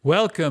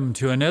Welcome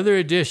to another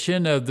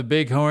edition of the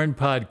BIGHORN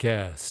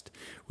podcast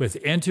with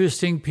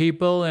interesting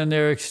people and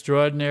their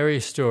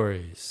extraordinary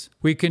stories.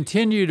 We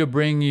continue to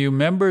bring you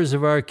members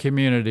of our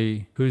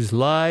community whose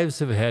lives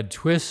have had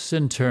twists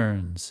and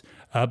turns,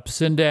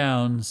 ups and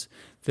downs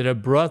that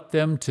have brought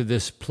them to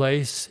this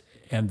place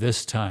and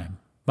this time.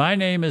 My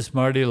name is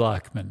Marty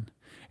Lockman,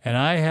 and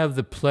I have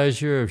the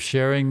pleasure of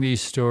sharing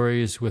these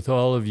stories with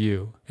all of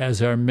you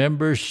as our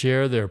members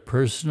share their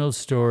personal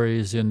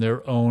stories in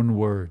their own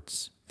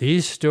words.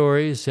 These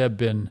stories have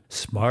been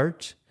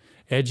smart,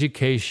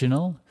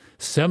 educational,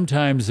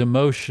 sometimes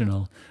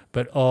emotional,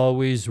 but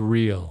always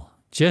real.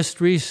 Just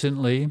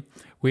recently,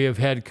 we have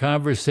had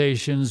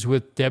conversations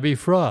with Debbie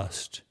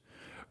Frost,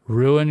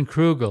 Ruin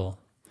Krugel,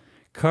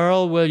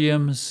 Carl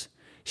Williams,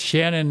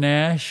 Shannon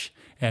Nash,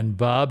 and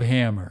Bob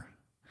Hammer.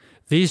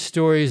 These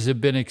stories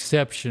have been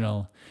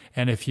exceptional,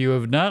 and if you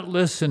have not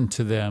listened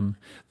to them,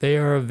 they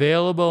are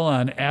available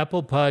on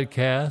Apple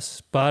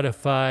Podcasts,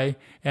 Spotify,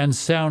 and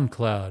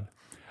SoundCloud,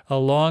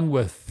 along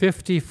with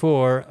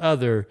 54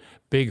 other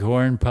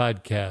BIGHORN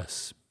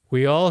podcasts.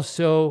 We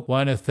also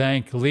want to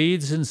thank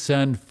Leeds &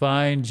 Son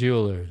Fine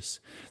Jewelers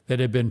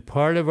that have been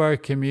part of our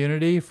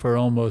community for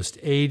almost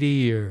 80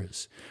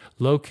 years,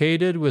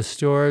 located with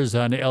stores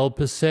on El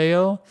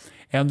Paseo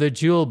and the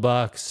Jewel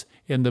Box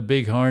in the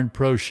BIGHORN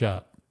Pro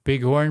Shop.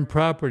 BIGHORN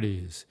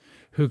Properties,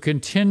 who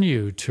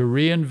continue to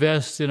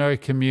reinvest in our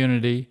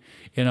community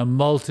in a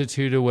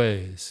multitude of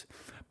ways.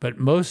 But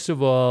most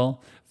of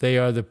all, they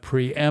are the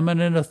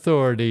preeminent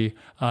authority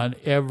on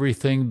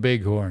everything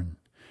BIGHORN.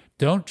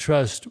 Don't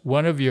trust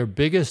one of your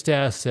biggest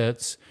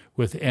assets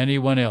with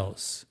anyone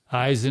else.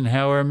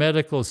 Eisenhower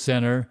Medical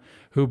Center,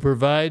 who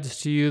provides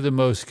to you the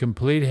most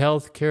complete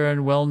health care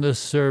and wellness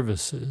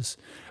services,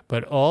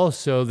 but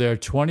also their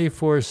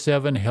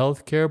 24/7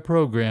 health care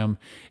program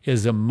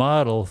is a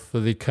model for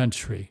the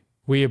country.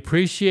 We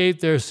appreciate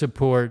their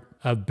support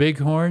of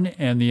BIGHORN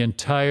and the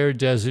entire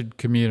desert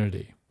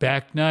community.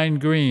 Back Nine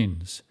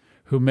Greens,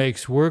 who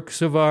makes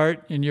works of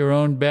art in your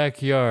own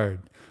backyard,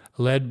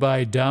 led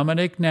by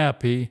Dominic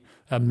Nappi,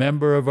 a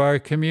member of our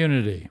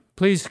community.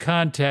 Please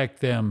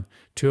contact them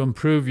to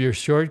improve your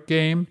short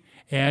game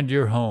and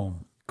your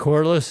home.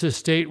 Corliss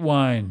Estate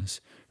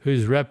Wines,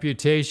 whose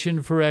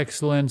reputation for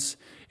excellence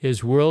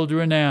is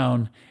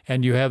world-renowned,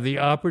 and you have the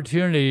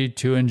opportunity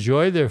to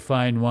enjoy their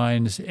fine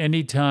wines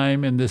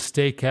anytime in the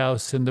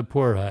steakhouse and the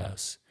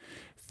poorhouse.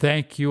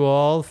 Thank you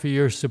all for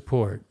your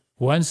support.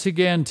 Once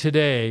again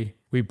today,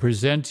 we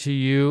present to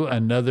you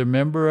another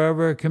member of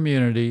our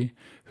community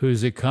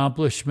whose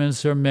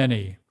accomplishments are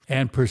many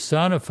and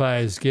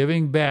personifies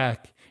giving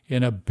back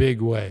in a big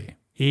way.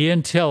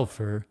 Ian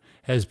Telfer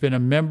has been a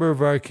member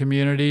of our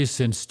community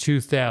since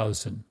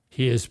 2000.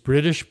 He is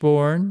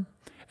British-born,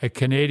 a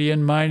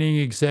Canadian mining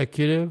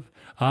executive,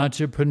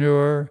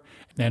 entrepreneur,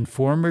 and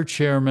former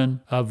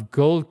chairman of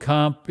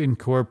Goldcomp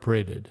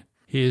Incorporated.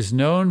 He is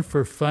known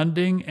for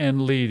funding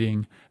and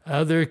leading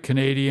other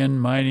Canadian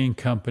mining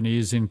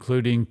companies,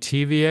 including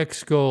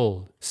TVX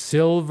Gold,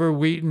 Silver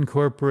Wheaton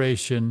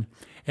Corporation,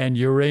 and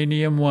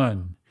Uranium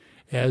One,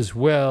 as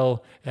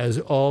well as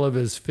all of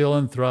his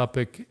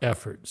philanthropic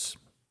efforts.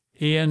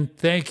 Ian,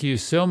 thank you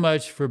so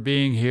much for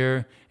being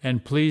here,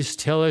 and please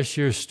tell us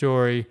your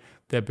story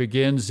that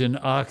begins in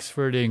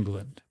Oxford,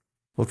 England.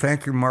 Well,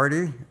 thank you,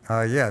 Marty.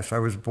 Yes, I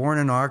was born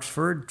in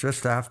Oxford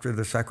just after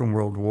the Second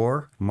World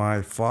War.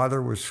 My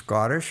father was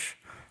Scottish.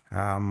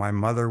 My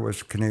mother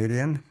was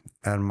Canadian,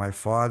 and my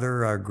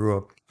father grew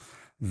up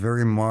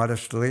very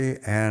modestly,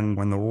 and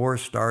when the war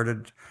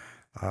started,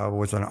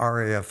 was an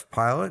RAF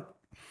pilot.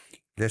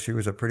 Guess he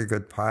was a pretty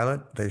good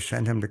pilot. They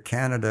sent him to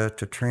Canada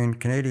to train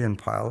Canadian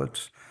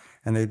pilots,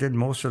 and they did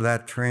most of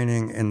that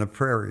training in the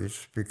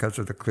prairies because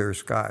of the clear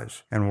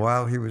skies. And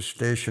while he was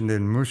stationed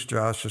in Moose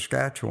Jaw,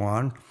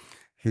 Saskatchewan,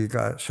 he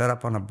got set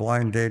up on a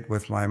blind date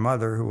with my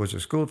mother, who was a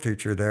school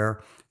teacher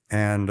there,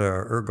 and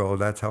ergo,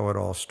 that's how it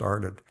all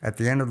started. At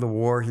the end of the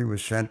war, he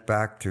was sent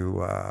back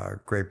to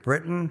Great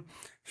Britain,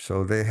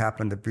 so they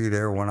happened to be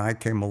there when I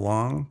came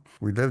along.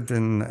 We lived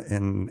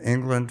in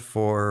England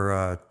for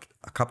a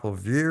couple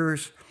of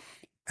years,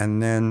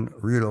 and then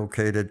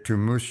relocated to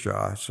Moose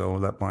Jaw so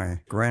that my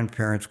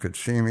grandparents could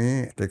see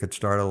me. They could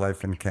start a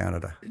life in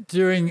Canada.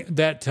 During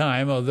that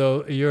time,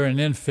 although you're an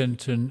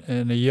infant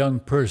and a young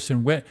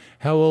person,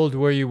 how old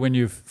were you when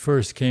you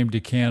first came to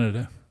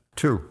Canada?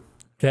 2.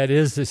 That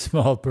is a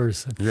small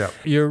person. Yeah.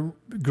 Your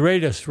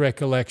greatest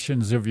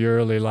recollections of your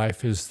early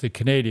life is the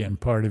Canadian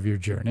part of your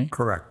journey.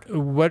 Correct.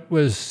 What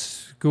was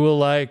school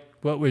like?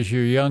 What was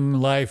your young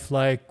life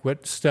like?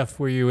 What stuff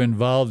were you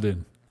involved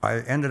in?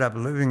 I ended up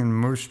living in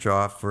Moose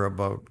Jaw for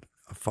about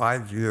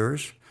 5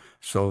 years,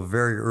 so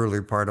very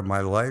early part of my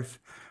life.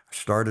 I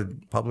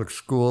started public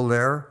school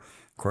there.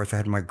 Of course, I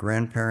had my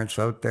grandparents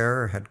out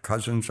there, had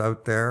cousins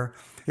out there.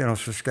 You know,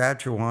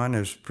 Saskatchewan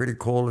is pretty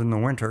cold in the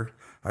winter.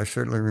 I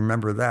certainly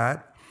remember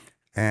that.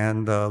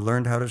 And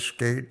learned how to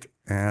skate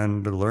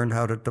and learned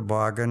how to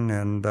toboggan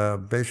and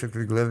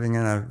basically living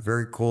in a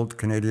very cold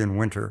Canadian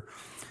winter.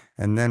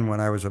 And then when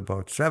I was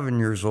about 7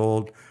 years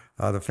old,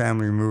 the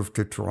family moved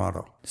to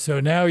Toronto. So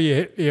now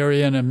you're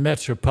in a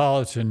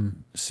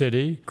metropolitan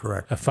city.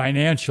 Correct. A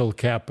financial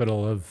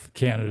capital of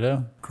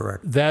Canada.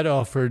 Correct. That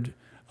offered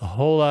a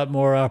whole lot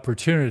more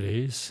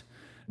opportunities.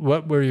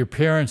 What were your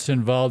parents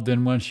involved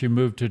in once you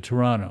moved to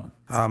Toronto?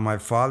 My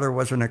father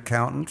was an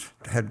accountant,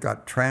 had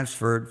got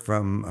transferred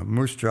from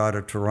Moose Jaw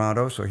to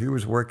Toronto, so he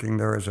was working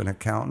there as an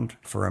accountant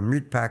for a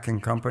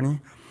meatpacking company,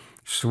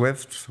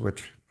 Swift's,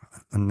 which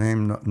a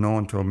name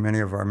known to many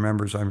of our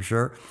members, I'm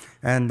sure.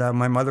 And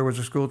my mother was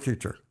a school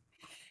teacher.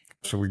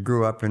 So we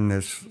grew up in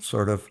this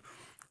sort of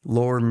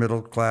lower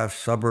middle class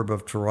suburb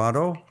of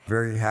Toronto,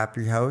 very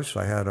happy house.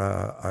 I had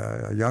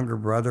a younger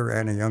brother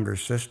and a younger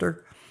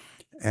sister.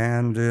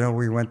 And,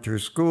 we went through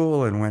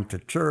school and went to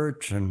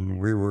church, and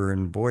we were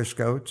in Boy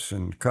Scouts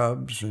and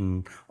Cubs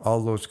and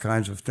all those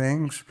kinds of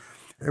things.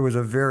 It was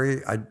a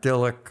very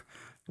idyllic,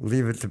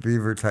 Leave It to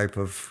Beaver type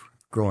of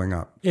growing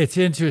up. It's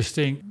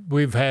interesting.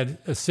 We've had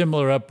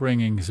similar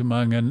upbringings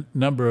among a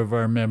number of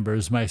our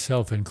members,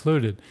 myself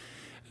included,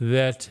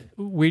 that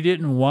we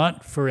didn't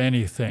want for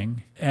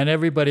anything, and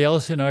everybody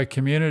else in our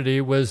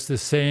community was the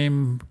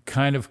same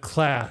kind of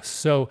class.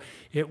 So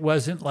it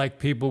wasn't like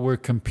people were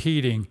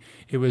competing.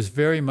 It was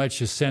very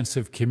much a sense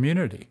of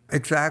community.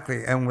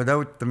 Exactly. And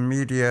without the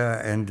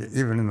media, and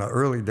even in the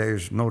early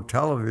days, no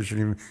television,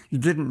 even, you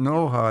didn't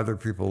know how other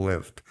people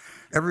lived.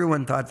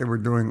 Everyone thought they were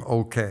doing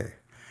okay.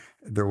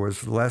 There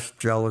was less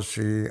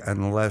jealousy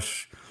and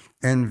less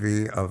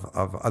envy of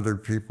other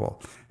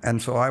people.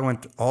 And so I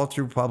went all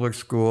through public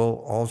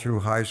school, all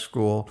through high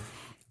school.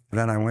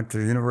 Then I went to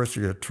the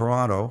University of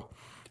Toronto,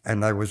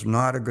 and I was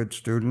not a good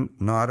student,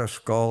 not a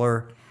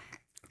scholar.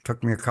 It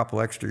took me a couple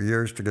extra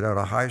years to get out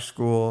of high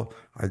school.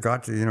 I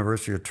got to the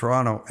University of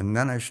Toronto, and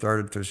then I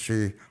started to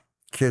see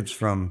kids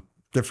from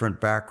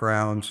different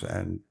backgrounds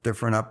and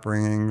different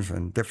upbringings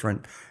and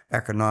different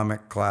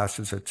economic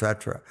classes,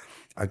 etc.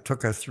 I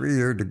took a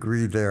 3-year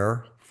degree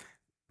there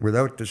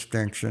without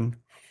distinction.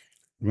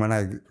 When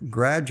I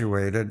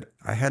graduated,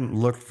 I hadn't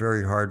looked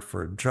very hard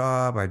for a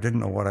job. I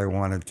didn't know what I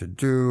wanted to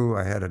do.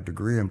 I had a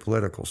degree in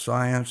political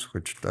science,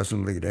 which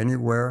doesn't lead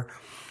anywhere.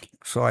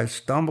 So I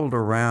stumbled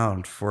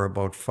around for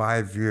about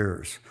 5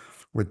 years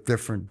with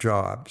different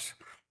jobs.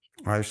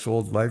 I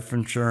sold life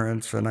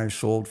insurance, and I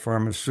sold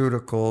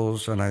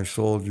pharmaceuticals, and I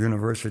sold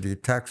university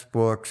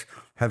textbooks,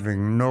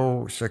 having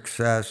no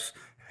success,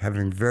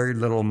 having very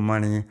little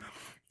money.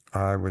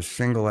 I was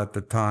single at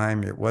the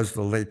time. It was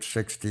the late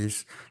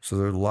 60s, so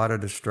there were a lot of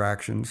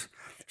distractions.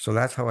 So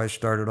that's how I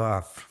started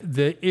off.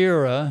 The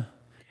era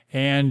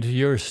and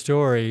your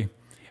story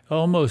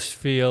almost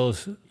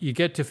feels, you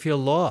get to feel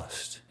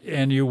lost.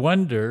 And you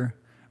wonder,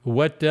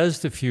 what does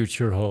the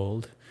future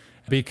hold?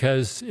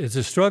 Because it's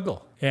a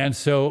struggle. And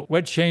so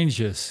what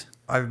changes?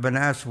 I've been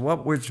asked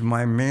what was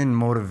my main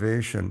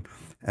motivation.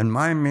 And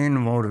my main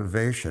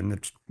motivation,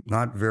 it's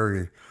not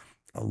very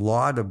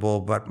laudable,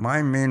 but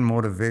my main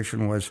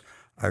motivation was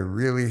I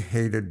really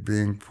hated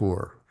being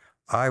poor.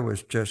 I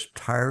was just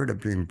tired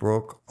of being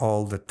broke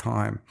all the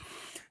time.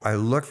 I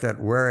looked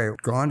at where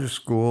I'd gone to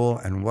school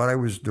and what I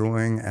was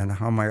doing and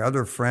how my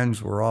other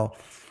friends were all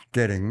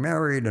getting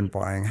married and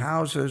buying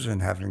houses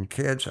and having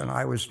kids, and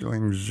I was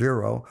doing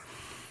zero.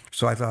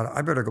 So I thought,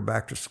 I better go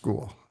back to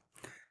school.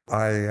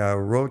 I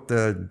wrote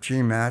the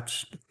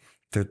GMATs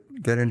to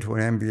get into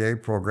an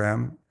MBA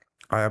program.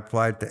 I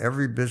applied to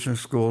every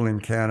business school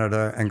in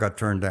Canada and got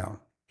turned down.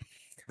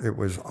 It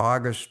was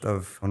August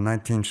of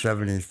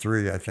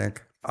 1973, I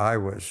think. I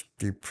was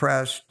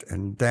depressed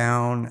and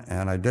down,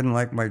 and I didn't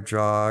like my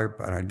job,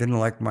 and I didn't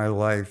like my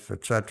life,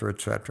 et cetera,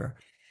 et cetera.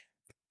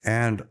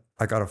 And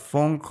I got a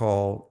phone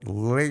call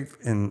late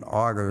in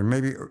August, or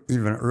maybe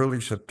even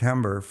early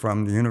September,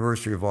 from the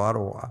University of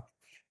Ottawa.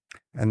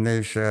 And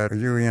they said, "Are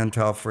you Ian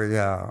Telfer?"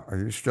 "Yeah." "Are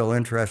you still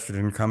interested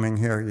in coming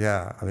here?"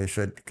 "Yeah." They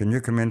said, "Can you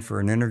come in for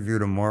an interview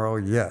tomorrow?"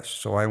 "Yes."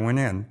 So I went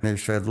in. They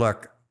said,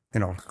 "Look,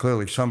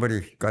 clearly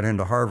somebody got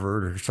into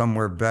Harvard or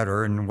somewhere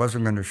better and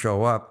wasn't going to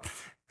show up."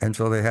 And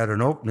so they had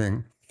an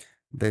opening.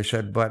 They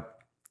said, "But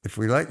if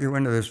we let you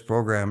into this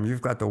program,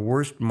 you've got the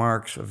worst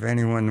marks of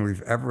anyone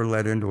we've ever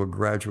let into a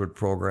graduate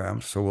program.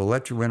 So we'll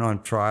let you in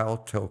on trial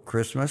till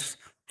Christmas.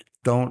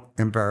 Don't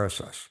embarrass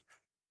us."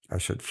 I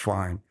said,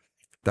 "Fine."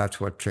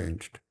 That's what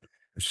changed.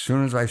 As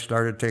soon as I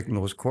started taking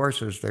those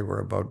courses, they were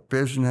about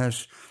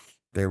business,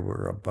 they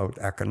were about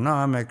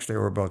economics, they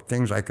were about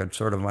things I could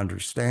sort of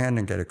understand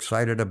and get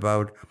excited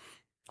about.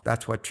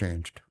 That's what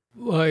changed.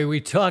 Well,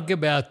 we talk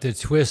about the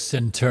twists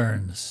and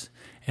turns,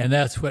 and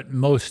that's what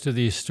most of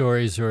these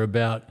stories are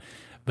about.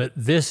 But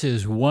this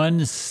is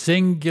one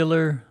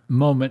singular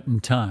moment in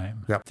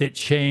time that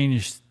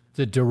changed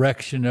the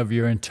direction of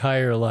your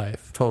entire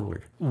life.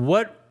 Totally.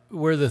 What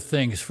were the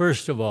things?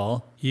 First of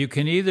all, you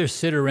can either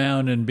sit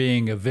around and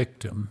being a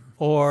victim,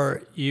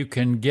 or you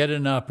can get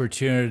an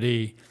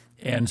opportunity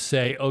and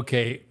say,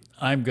 okay,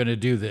 I'm going to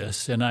do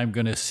this, and I'm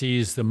going to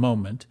seize the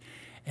moment.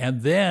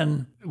 And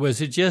then,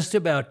 was it just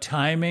about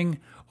timing,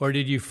 or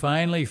did you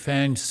finally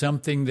find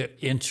something that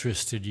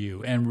interested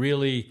you and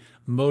really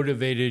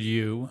motivated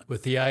you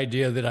with the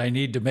idea that I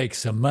need to make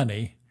some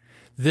money,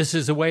 this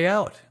is a way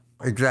out.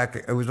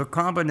 Exactly. It was a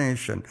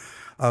combination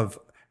of,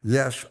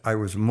 yes, I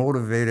was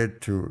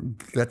motivated to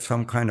get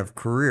some kind of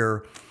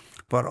career,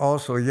 but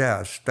also,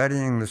 yeah,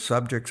 studying the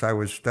subjects I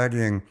was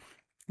studying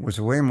was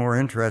way more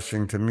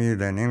interesting to me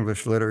than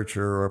English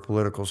literature or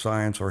political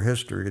science or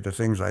history, the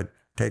things I'd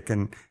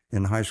taken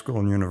in high school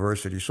and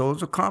university. So it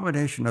was a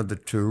combination of the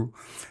two.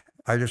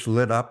 I just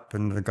lit up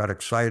and got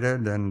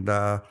excited, and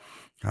the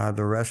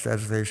rest,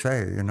 as they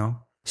say, you know.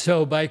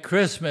 So by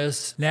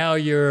Christmas, now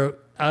you're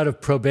out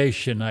of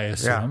probation, I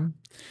assume,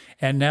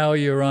 and now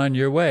you're on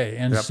your way.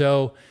 And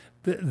so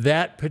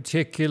that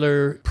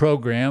particular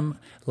program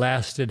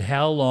lasted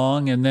how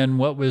long, and then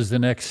what was the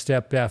next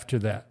step after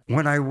that?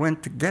 When I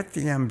went to get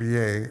the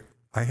MBA,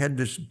 I had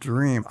this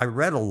dream. I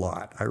read a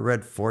lot. I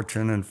read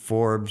Fortune and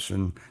Forbes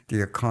and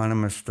The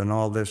Economist and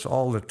all this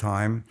all the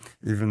time,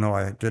 even though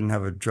I didn't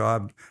have a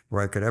job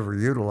where I could ever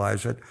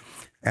utilize it.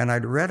 And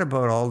I'd read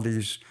about all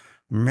these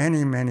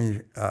many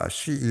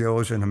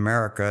CEOs in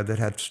America that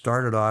had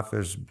started off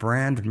as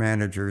brand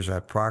managers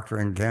at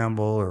Procter &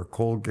 Gamble or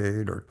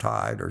Colgate or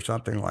Tide or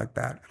something like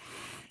that.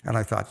 And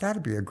I thought,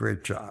 that'd be a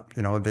great job.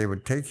 You know, they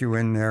would take you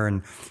in there,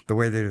 and the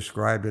way they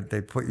described it,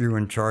 they put you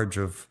in charge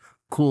of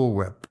Cool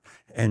Whip.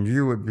 And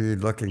you would be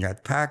looking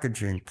at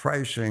packaging,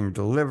 pricing,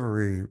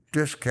 delivery,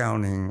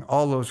 discounting,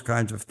 all those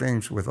kinds of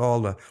things with all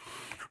the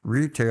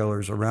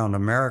retailers around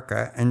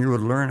America. And you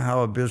would learn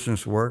how a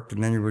business worked,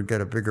 and then you would get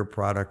a bigger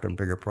product and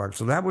bigger product.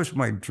 So that was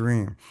my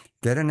dream,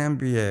 get an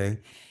MBA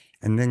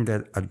and then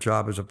get a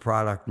job as a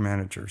product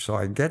manager. So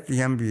I get the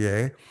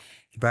MBA.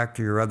 Back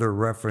to your other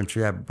reference,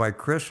 yeah, by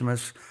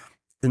Christmas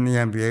in the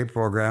MBA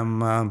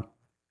program,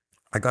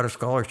 I got a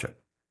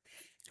scholarship.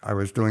 I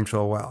was doing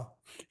so well.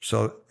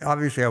 So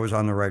obviously I was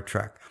on the right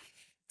track.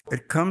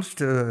 It comes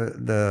to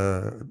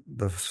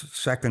the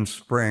second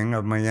spring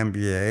of my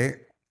MBA,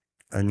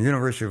 and the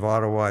University of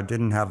Ottawa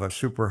didn't have a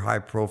super high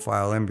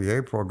profile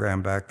MBA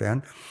program back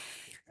then.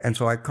 And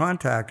so I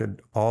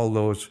contacted all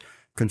those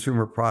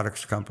consumer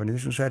products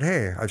companies and said,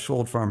 hey, I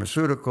sold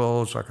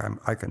pharmaceuticals, like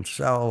I can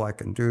sell, I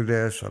can do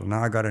this. So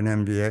now I got an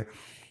MBA.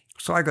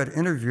 So I got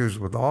interviews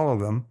with all of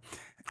them.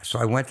 So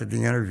I went to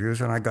the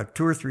interviews and I got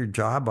 2 or 3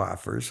 job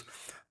offers.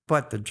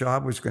 But the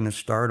job was going to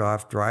start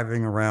off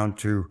driving around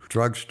to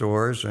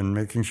drugstores and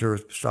making sure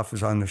stuff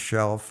is on the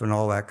shelf and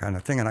all that kind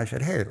of thing. And I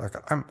said, hey, like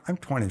I'm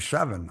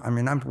 27. I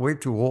mean, I'm way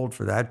too old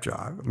for that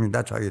job. I mean,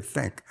 that's how you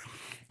think.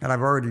 And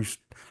I've already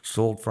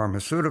sold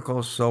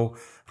pharmaceuticals, so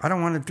I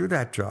don't want to do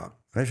that job.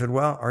 They said,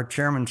 well, our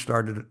chairman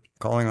started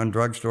calling on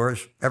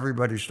drugstores.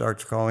 Everybody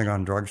starts calling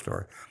on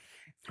drugstores.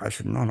 I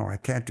said, no, I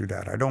can't do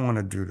that. I don't want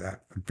to do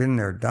that. I've been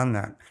there, done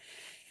that.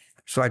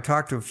 So I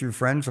talked to a few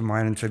friends of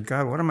mine and said,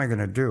 God, what am I going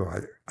to do?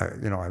 I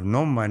have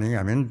no money.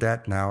 I'm in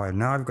debt now. And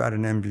now I've got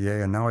an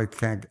MBA, and now I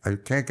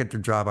can't get the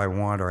job I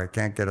want, or I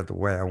can't get it the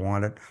way I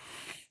want it.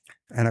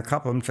 And a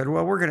couple of them said,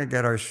 well, we're going to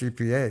get our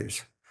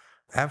CPAs.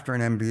 After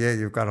an MBA,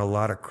 you've got a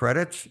lot of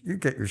credits. You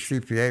get your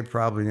CPA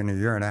probably in a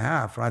year and a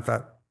half. And I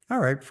thought, all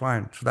right,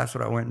 fine. So that's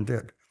what I went and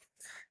did.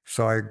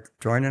 So I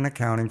joined an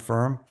accounting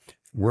firm,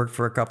 worked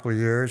for a couple of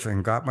years,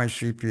 and got my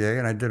CPA,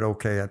 and I did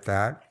okay at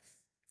that.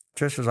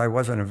 Just as I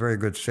wasn't a very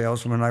good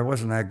salesman, I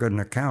wasn't that good an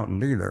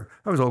accountant either.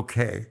 I was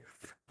okay,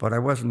 but I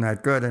wasn't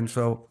that good. And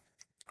so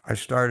I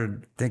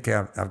started thinking,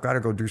 I've got to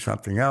go do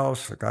something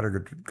else.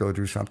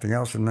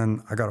 And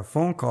then I got a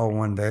phone call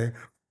one day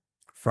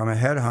from a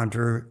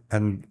headhunter,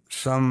 and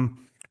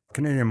some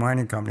Canadian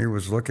mining company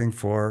was looking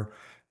for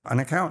an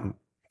accountant.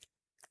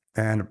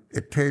 And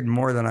it paid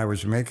more than I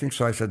was making,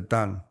 so I said,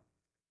 done.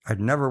 I'd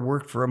never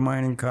worked for a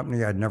mining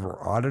company. I'd never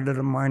audited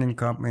a mining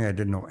company. I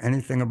didn't know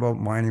anything about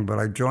mining, but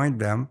I joined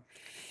them.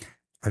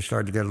 I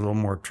started to get a little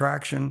more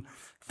traction.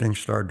 Things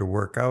started to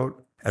work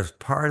out. As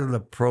part of the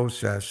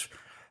process,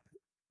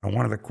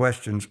 one of the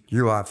questions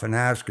you often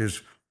ask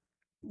is,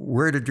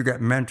 where did you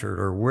get mentored,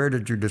 or where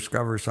did you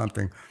discover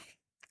something?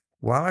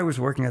 While I was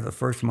working at the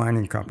first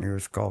mining company, it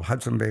was called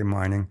Hudson Bay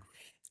Mining,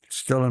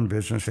 still in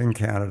business in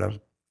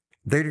Canada,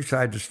 they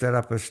decided to set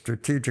up a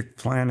strategic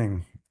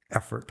planning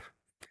effort.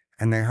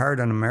 And they hired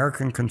an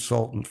American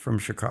consultant from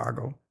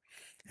Chicago,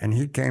 and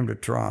he came to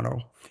Toronto,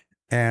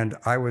 and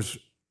I was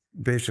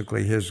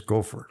basically his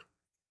gopher.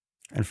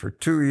 And for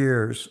 2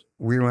 years,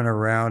 we went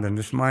around, and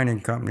this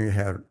mining company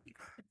had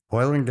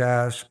oil and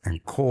gas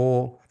and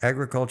coal,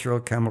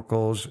 agricultural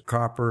chemicals,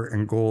 copper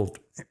and gold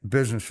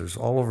businesses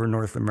all over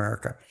North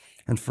America.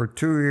 And for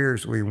 2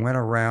 years, we went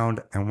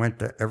around and went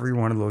to every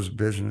one of those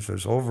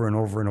businesses over and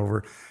over and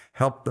over,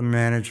 helped the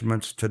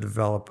managements to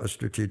develop a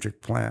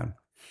strategic plan.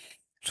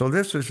 So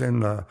this was in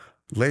the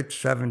late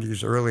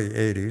 70s, early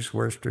 80s,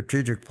 where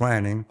strategic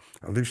planning,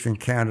 at least in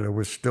Canada,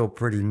 was still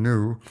pretty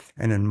new,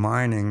 and in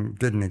mining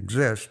didn't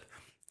exist.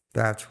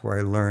 That's where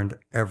I learned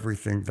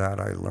everything that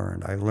I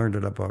learned. I learned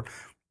it about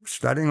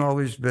studying all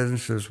these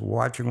businesses,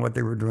 watching what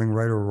they were doing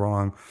right or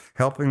wrong,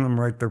 helping them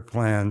write their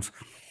plans.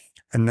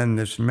 And then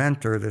this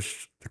mentor,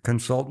 this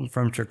consultant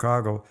from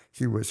Chicago,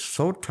 he was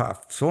so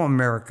tough, so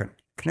American.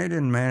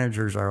 Canadian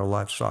managers are a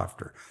lot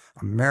softer.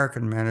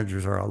 American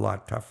managers are a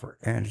lot tougher.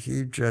 And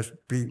he just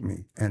beat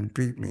me and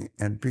beat me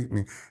and beat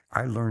me.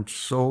 I learned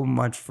so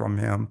much from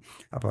him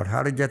about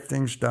how to get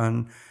things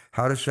done,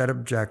 how to set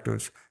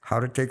objectives, how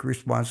to take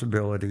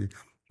responsibility.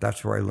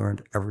 That's where I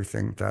learned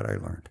everything that I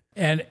learned.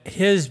 And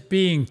his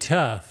being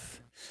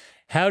tough,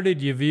 how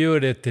did you view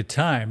it at the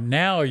time?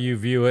 Now you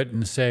view it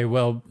and say,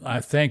 well,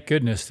 I thank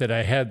goodness that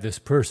I had this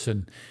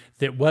person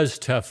that was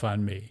tough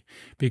on me,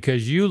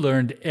 because you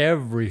learned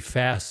every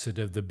facet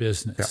of the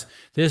business. Yeah.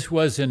 This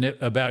wasn't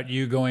about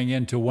you going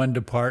into one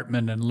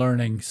department and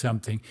learning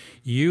something.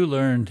 You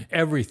learned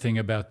everything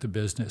about the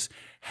business.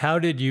 How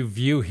did you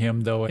view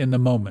him, though, in the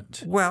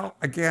moment? Well,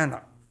 again,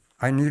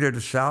 I needed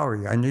a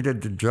salary. I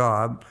needed the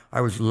job. I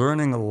was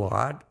learning a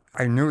lot.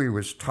 I knew he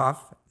was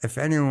tough. If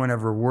anyone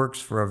ever works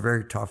for a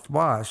very tough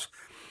boss,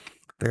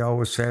 they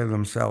always say to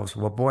themselves,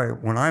 well, boy,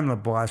 when I'm the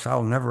boss,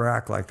 I'll never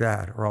act like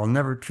that, or I'll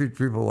never treat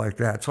people like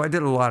that. So I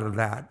did a lot of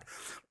that.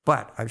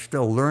 But I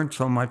still learned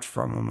so much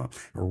from him.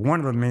 Or one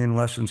of the main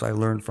lessons I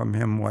learned from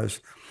him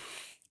was,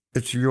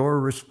 it's your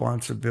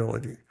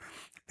responsibility.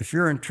 If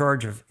you're in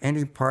charge of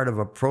any part of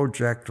a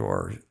project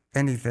or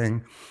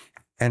anything,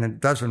 and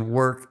it doesn't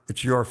work,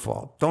 it's your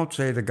fault. Don't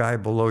say the guy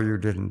below you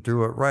didn't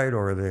do it right,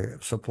 or the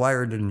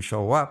supplier didn't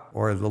show up,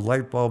 or the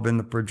light bulb in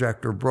the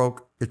projector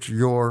broke. It's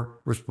your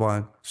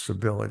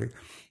responsibility.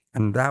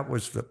 And that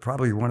was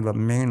probably one of the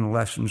main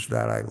lessons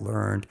that I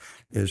learned,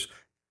 is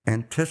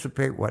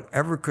anticipate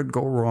whatever could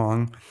go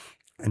wrong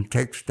and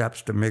take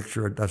steps to make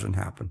sure it doesn't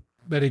happen.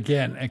 But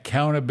again,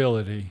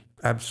 accountability.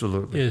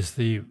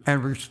 Absolutely.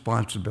 And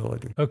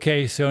responsibility.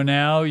 Okay, so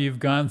now you've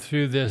gone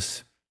through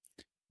this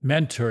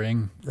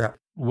mentoring. Yeah.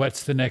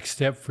 What's the next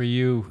step for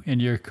you in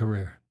your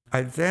career?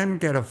 I then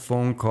get a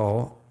phone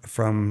call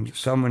from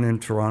someone in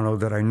Toronto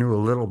that I knew a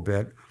little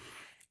bit,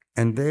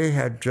 and they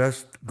had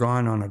just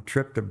gone on a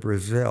trip to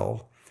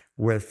Brazil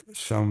with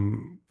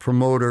some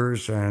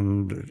promoters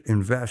and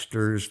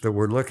investors that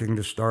were looking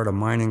to start a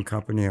mining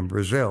company in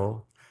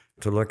Brazil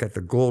to look at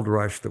the gold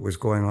rush that was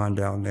going on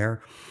down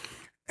there.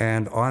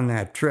 And on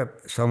that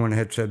trip, someone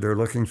had said they're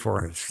looking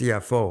for a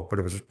CFO, but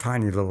it was a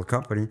tiny little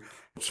company.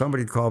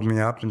 Somebody called me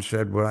up and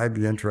said, would I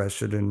be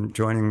interested in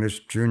joining this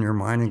junior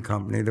mining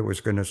company that was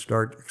going to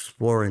start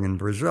exploring in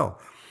Brazil?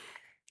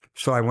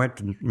 So I went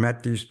and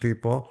met these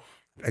people.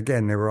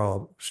 Again, they were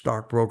all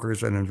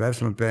stockbrokers and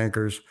investment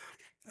bankers.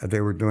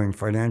 They were doing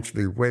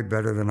financially way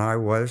better than I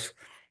was.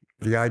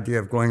 The idea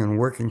of going and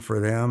working for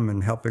them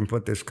and helping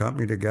put this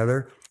company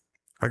together,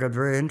 I got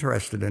very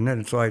interested in it.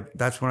 And so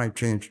that's when I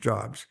changed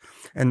jobs.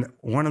 And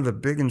one of the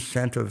big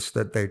incentives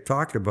that they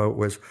talked about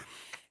was,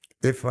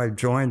 if I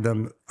joined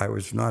them, I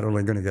was not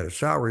only going to get a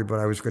salary, but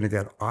I was going to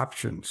get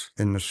options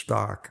in the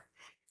stock.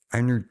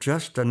 I knew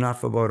just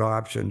enough about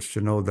options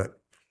to know that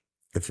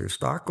if your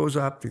stock goes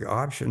up, the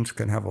options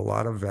can have a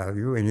lot of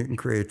value and you can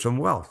create some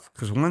wealth.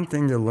 Because one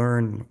thing you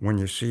learn when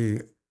you see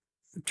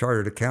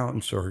chartered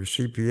accountants or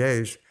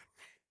CPAs,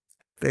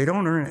 they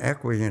don't earn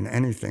equity in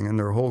anything in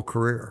their whole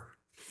career.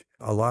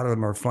 A lot of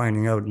them are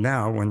finding out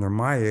now, when they're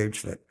my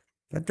age, that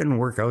didn't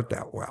work out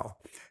that well.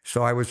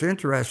 So I was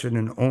interested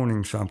in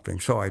owning something.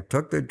 So I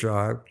took the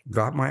job,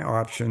 got my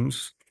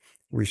options.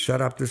 We set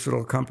up this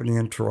little company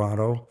in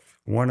Toronto.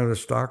 One of the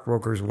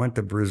stockbrokers went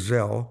to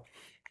Brazil.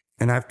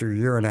 And after a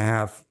year and a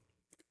half,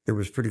 it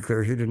was pretty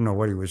clear he didn't know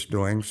what he was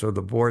doing. So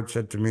the board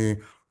said to me,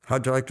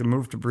 how'd you like to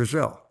move to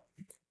Brazil?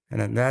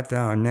 And at that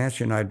time,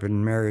 Nancy and I had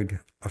been married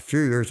a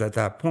few years at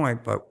that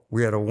point, but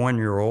we had a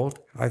 1-year-old.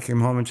 I came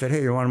home and said,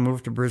 hey, you want to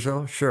move to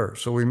Brazil? Sure.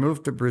 So we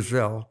moved to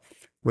Brazil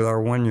with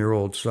our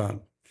 1-year-old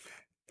son.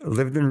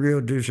 Lived in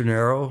Rio de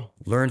Janeiro,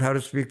 learned how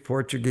to speak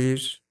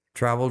Portuguese,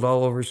 traveled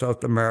all over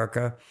South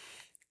America,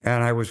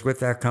 and I was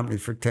with that company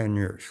for 10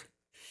 years.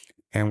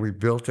 And we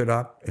built it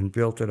up and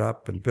built it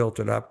up and built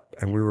it up,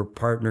 and we were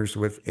partners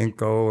with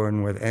Inco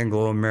and with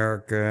Anglo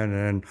American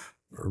and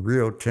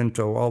Rio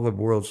Tinto, all the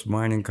world's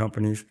mining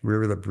companies. We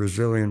were the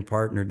Brazilian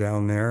partner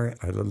down there.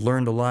 I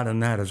learned a lot in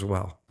that as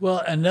well.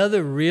 Well,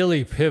 another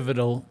really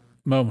pivotal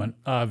moment,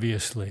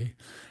 obviously,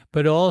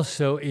 but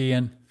also,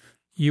 Ian,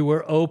 you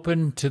were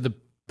open to the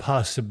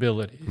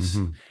possibilities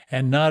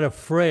and not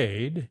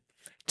afraid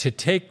to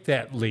take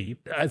that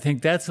leap. I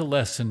think that's a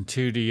lesson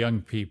too to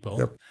young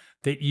people,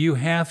 that you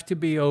have to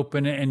be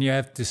open and you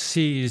have to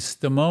seize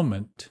the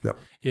moment,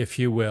 if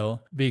you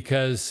will,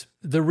 because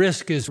the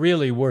risk is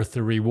really worth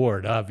the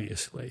reward,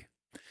 obviously.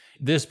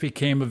 This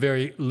became a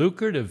very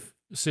lucrative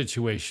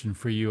situation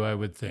for you, I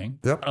would think,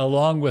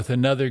 along with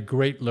another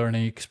great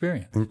learning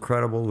experience.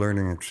 Incredible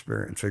learning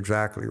experience,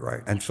 exactly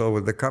right. And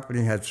so the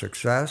company had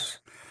success.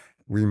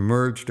 We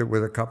merged it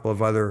with a couple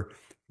of other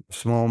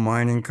small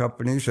mining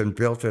companies and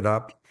built it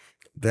up.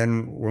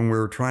 Then when we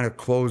were trying to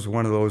close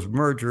one of those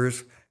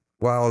mergers,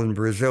 while in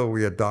Brazil,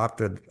 we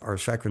adopted our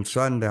second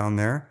son down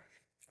there.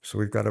 So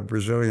we've got a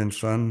Brazilian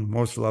son,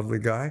 most lovely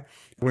guy.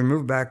 We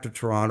moved back to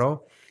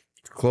Toronto,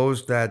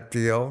 closed that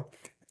deal.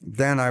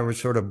 Then I was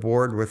sort of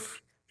bored with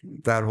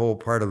that whole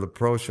part of the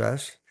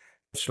process.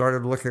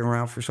 Started looking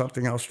around for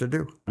something else to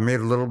do. I made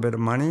a little bit of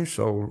money,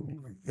 so,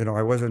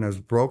 I wasn't as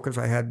broke as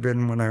I had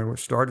been when I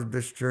started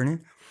this journey.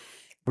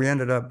 We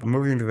ended up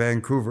moving to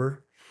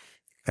Vancouver,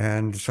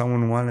 and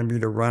someone wanted me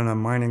to run a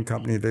mining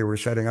company they were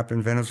setting up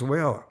in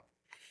Venezuela.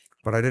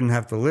 But I didn't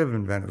have to live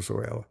in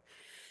Venezuela.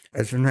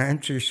 As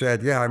Nancy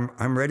said, yeah,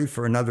 I'm ready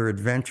for another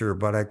adventure,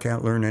 but I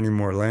can't learn any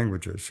more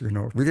languages.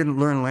 We didn't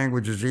learn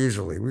languages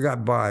easily. We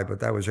got by, but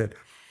that was it.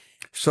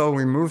 So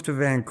we moved to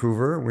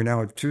Vancouver. We now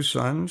have 2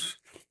 sons.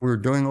 We were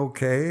doing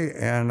okay,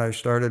 and I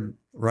started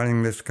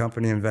running this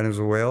company in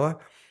Venezuela.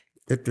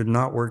 It did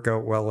not work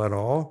out well at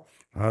all.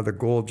 The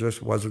gold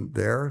just wasn't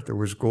there. There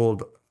was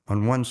gold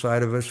on one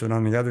side of us and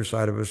on the other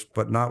side of us,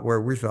 but not where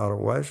we thought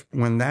it was.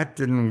 When that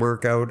didn't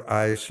work out,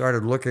 I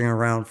started looking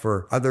around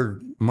for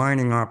other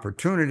mining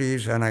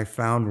opportunities, and I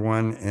found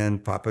one in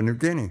Papua New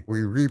Guinea. We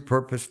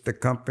repurposed the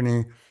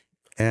company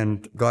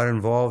and got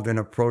involved in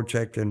a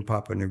project in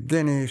Papua New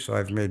Guinea. So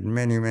I've made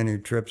many, many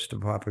trips to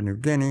Papua New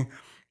Guinea,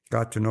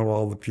 got to know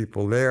all the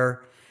people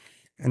there.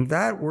 And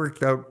that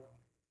worked out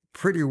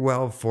pretty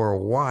well for a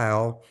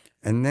while.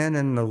 And then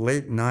in the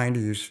late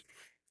 90s,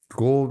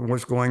 gold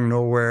was going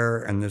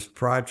nowhere and this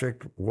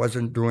project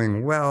wasn't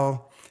doing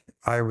well.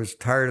 I was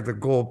tired of the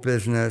gold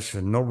business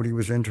and nobody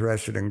was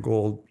interested in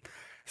gold.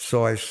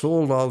 So I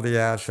sold all the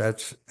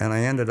assets and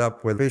I ended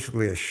up with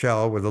basically a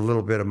shell with a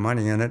little bit of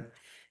money in it.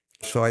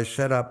 So I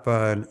set up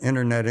an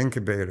internet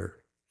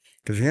incubator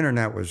because the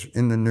internet was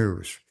in the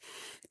news.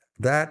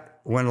 That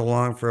went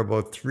along for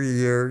about 3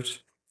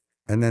 years,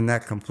 and then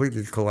that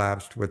completely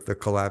collapsed with the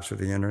collapse of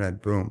the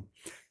internet boom.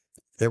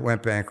 It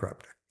went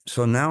bankrupt.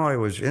 So now I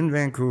was in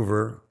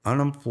Vancouver,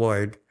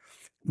 unemployed,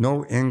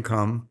 no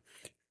income,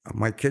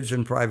 my kids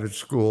in private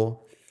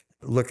school,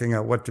 looking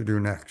at what to do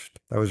next.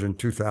 That was in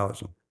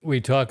 2000.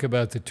 We talk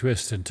about the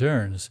twists and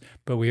turns,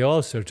 but we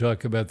also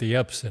talk about the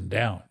ups and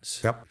downs.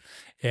 Yep.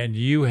 And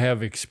you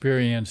have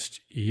experienced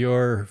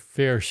your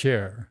fair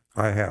share.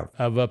 I have.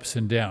 Of ups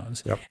and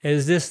downs. Yep.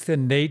 Is this the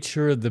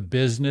nature of the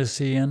business,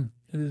 Ian,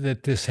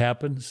 that this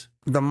happens?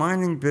 The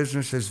mining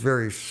business is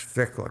very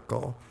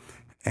cyclical.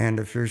 And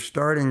if you're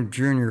starting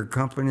junior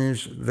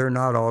companies, they're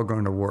not all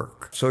going to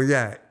work. So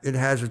yeah, it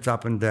has its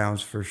up and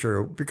downs for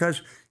sure,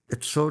 because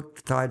it's so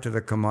tied to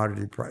the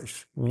commodity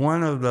price.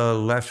 One of the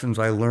lessons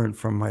I learned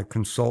from my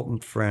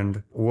consultant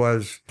friend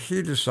was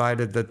he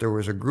decided that there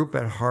was a group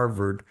at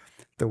Harvard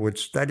that would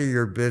study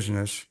your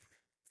business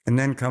and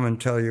then come and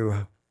tell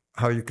you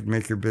how you could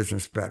make your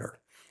business better.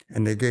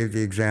 And they gave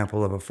the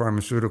example of a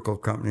pharmaceutical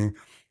company.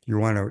 You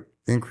want to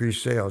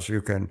increase sales.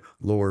 You can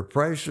lower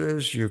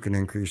prices. You can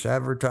increase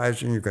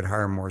advertising. You could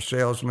hire more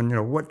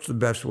salesmen. What's the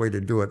best way to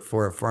do it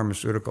for a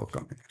pharmaceutical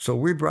company? So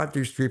we brought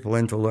these people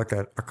in to look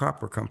at a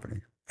copper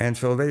company. And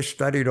so they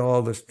studied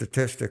all the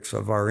statistics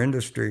of our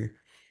industry.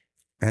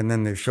 And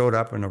then they showed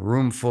up in a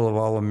room full of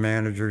all the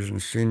managers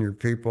and senior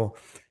people.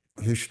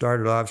 He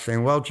started off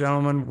saying, well,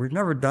 gentlemen, we've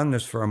never done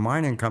this for a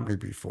mining company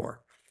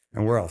before.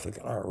 And we're all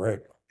thinking, all right,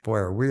 boy,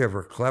 are we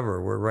ever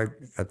clever? We're right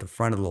at the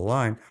front of the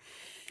line.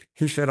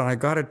 He said, I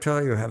got to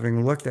tell you,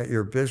 having looked at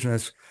your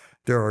business,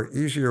 there are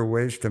easier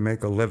ways to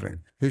make a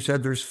living. He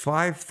said, there's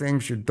 5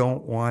 things you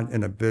don't want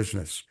in a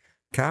business: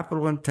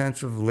 capital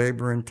intensive,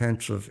 labor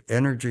intensive,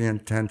 energy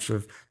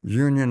intensive,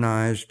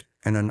 unionized,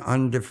 and an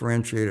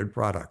undifferentiated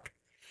product.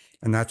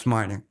 And that's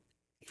mining.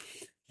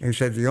 He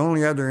said, the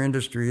only other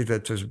industry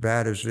that's as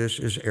bad as this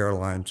is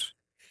airlines,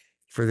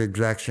 for the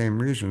exact same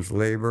reasons: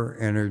 labor,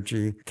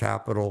 energy,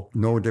 capital,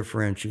 no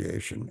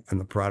differentiation, and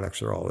the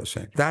products are all the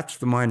same. That's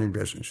the mining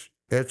business.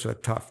 It's a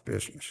tough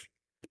business.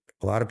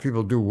 A lot of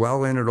people do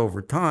well in it over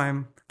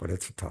time, but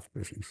it's a tough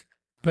business.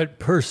 But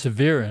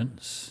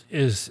perseverance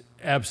is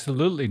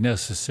absolutely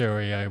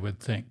necessary, I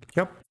would think.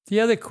 Yep. The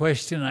other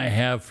question I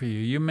have for you,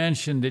 you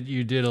mentioned that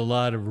you did a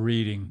lot of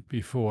reading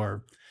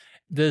before.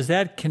 Does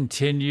that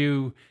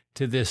continue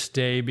to this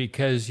day?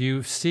 Because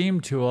you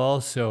seem to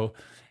also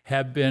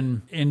have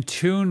been in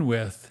tune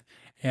with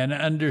and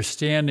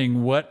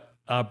understanding what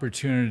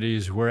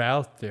opportunities were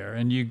out there.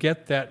 And you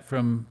get that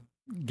from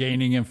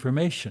gaining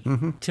information.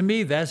 Mm-hmm. To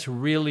me, that's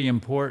really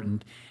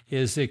important,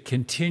 is a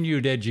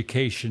continued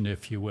education,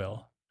 if you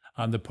will,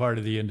 on the part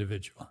of the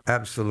individual.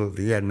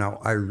 Absolutely. Yeah. Now,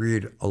 I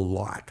read a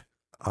lot.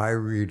 I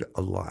read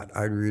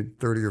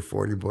 30 or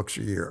 40 books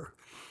a year.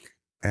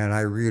 And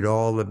I read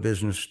all the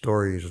business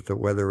stories,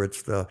 whether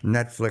it's the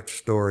Netflix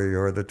story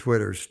or the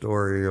Twitter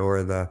story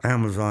or the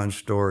Amazon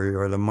story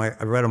or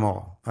I read them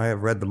all. I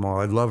have read them all.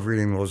 I love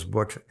reading those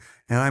books.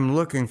 And I'm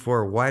looking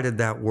for, why did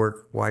that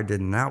work? Why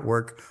didn't that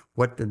work?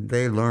 What did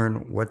they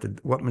learn?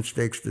 What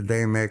mistakes did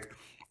they make?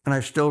 And I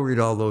still read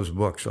all those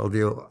books,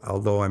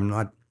 although I'm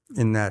not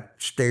in that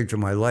stage of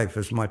my life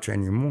as much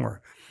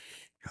anymore.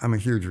 I'm a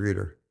huge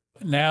reader.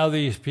 Now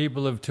these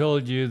people have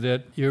told you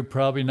that you're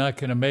probably not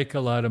going to make a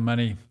lot of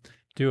money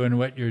doing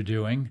what you're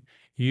doing.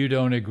 You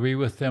don't agree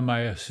with them,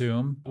 I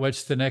assume.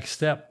 What's the next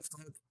step?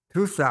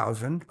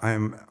 2000,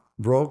 I'm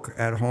broke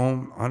at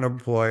home,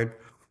 unemployed.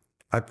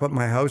 I put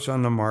my house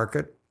on the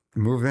market,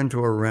 move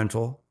into a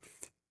rental,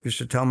 used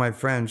to tell my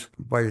friends,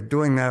 by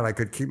doing that, I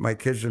could keep my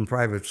kids in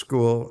private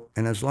school.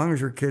 And as long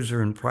as your kids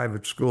are in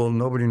private school,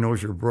 nobody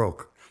knows you're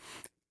broke.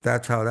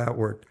 That's how that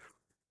worked.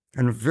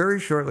 And very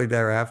shortly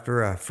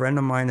thereafter, a friend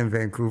of mine in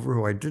Vancouver,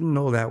 who I didn't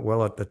know that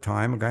well at the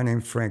time, a guy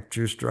named Frank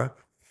Justra,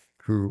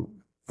 who,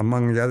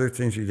 among the other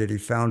things he did, he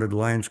founded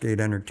Lionsgate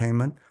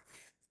Entertainment.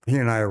 He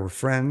and I were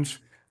friends.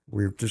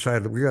 We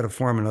decided we got to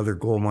form another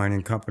gold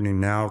mining company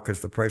now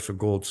because the price of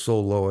gold's so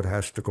low it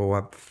has to go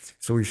up.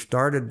 So we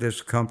started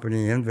this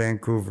company in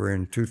Vancouver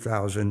in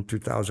 2000,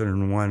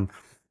 2001,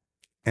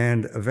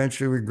 and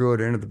eventually we grew it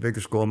into the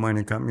biggest gold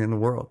mining company in the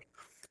world.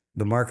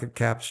 The market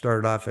cap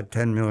started off at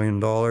 $10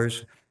 million,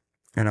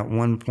 and at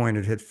one point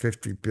it hit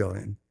 $50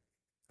 billion,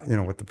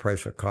 with the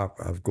price of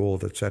copper, of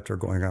gold, et cetera,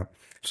 going up.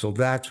 So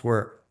that's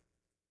where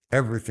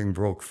everything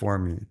broke for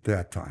me at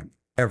that time.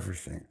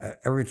 Everything.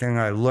 Everything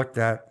I looked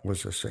at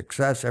was a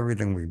success.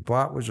 Everything we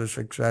bought was a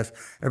success.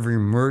 Every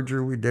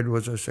merger we did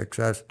was a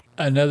success.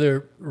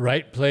 Another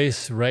right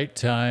place, right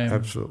time.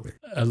 Absolutely.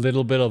 A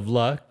little bit of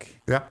luck.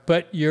 Yeah.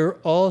 But you're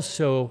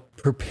also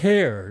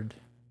prepared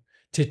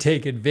to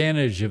take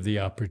advantage of the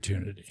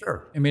opportunity.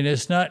 Sure. I mean,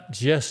 it's not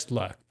just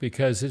luck,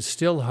 because it's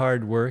still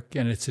hard work,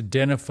 and it's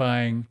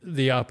identifying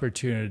the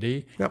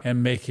opportunity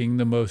and making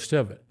the most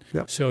of it.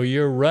 Yep. So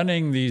you're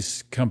running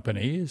these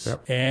companies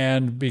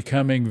and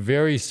becoming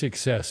very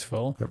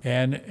successful.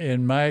 And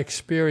in my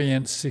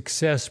experience,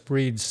 success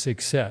breeds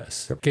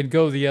success. It can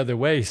go the other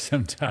way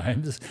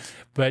sometimes,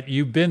 but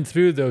you've been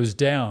through those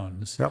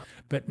downs.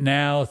 But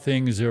now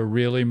things are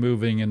really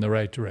moving in the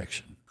right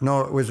direction.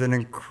 No, it was an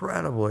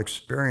incredible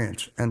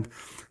experience. And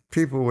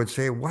people would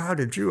say, wow,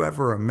 did you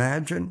ever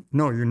imagine?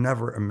 No, you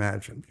never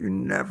imagined. You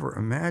never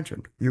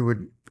imagined you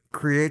would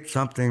create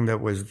something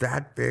that was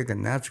that big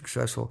and that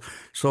successful.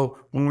 So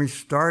when we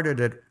started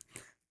it,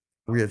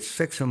 we had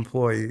 6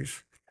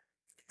 employees.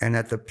 And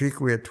at the peak,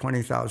 we had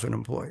 20,000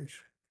 employees.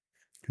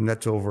 And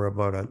that's over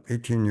about an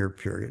 18-year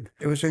period.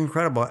 It was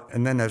incredible.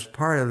 And then as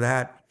part of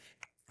that,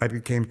 I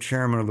became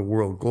chairman of the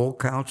World Gold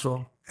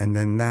Council. And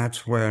then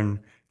that's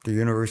when the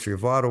University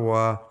of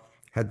Ottawa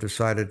had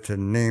decided to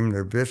name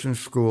their business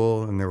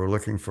school, and they were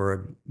looking for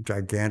a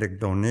gigantic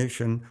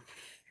donation.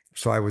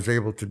 So I was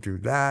able to do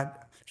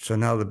that. So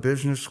now the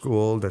business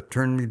school that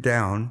turned me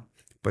down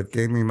but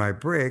gave me my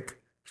break,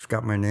 it's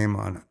got my name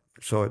on it.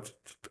 So it's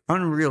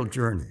an unreal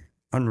journey,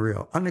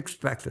 unreal,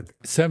 unexpected.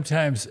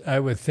 Sometimes I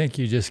would think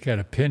you just got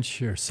to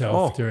pinch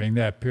yourself during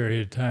that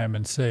period of time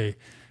and say,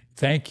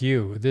 thank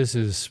you, this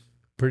is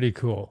pretty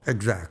cool.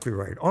 Exactly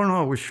right. Oh,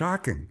 no, it was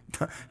shocking.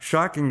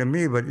 Shocking to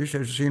me, but you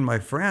should have seen my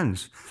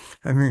friends.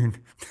 I mean,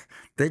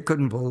 they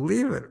couldn't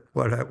believe it,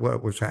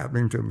 what was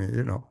happening to me,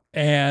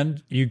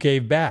 And you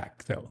gave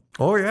back, though.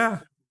 Oh, yeah.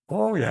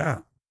 Oh,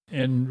 yeah.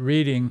 In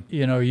reading,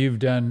 you've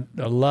done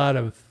a lot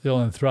of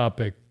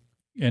philanthropic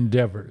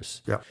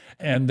endeavors. Yeah.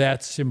 And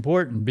that's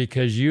important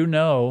because you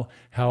know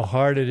how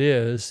hard it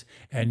is,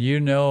 and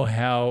you know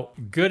how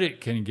good it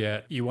can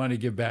get. You want to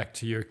give back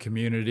to your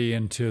community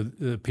and to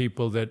the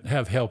people that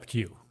have helped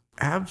you.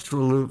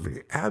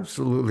 Absolutely.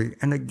 Absolutely.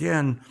 And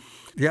again,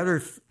 the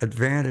other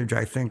advantage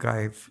I think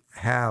I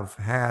have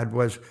had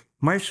was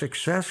my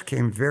success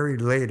came very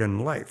late in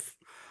life.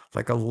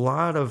 Like a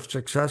lot of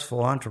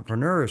successful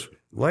entrepreneurs,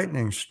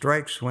 lightning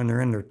strikes when they're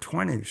in their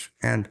 20s,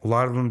 and a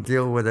lot of them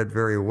deal with it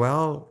very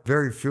well.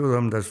 Very few of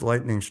them does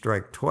lightning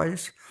strike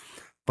twice.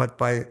 But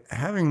by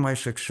having my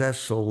success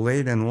so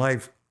late in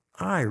life,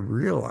 I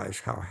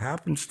realize how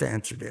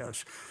happenstance it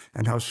is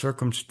and how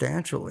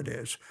circumstantial it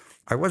is.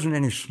 I wasn't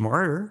any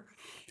smarter.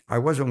 I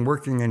wasn't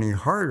working any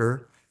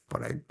harder,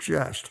 but I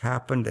just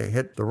happened to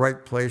hit the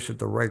right place at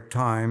the right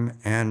time,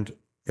 and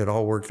it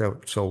all worked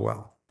out so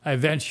well. I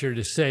venture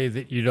to say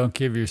that you don't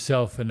give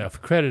yourself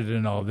enough credit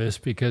in all this,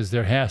 because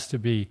there has to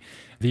be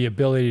the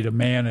ability to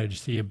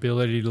manage, the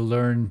ability to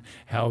learn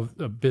how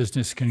a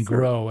business can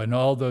grow, and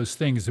all those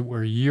things that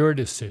were your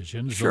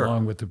decisions,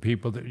 along with the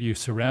people that you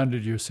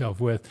surrounded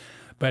yourself with.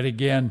 But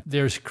again,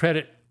 there's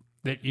credit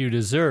that you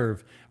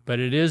deserve,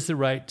 but it is the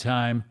right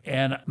time.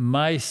 And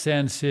my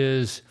sense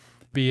is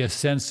be a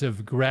sense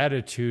of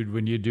gratitude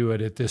when you do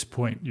it at this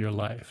point in your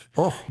life.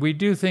 We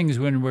do things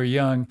when we're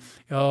young.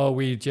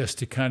 We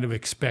just kind of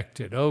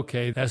expect it.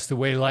 Okay, that's the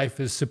way life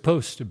is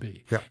supposed to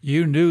be. Yeah.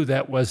 You knew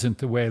that wasn't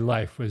the way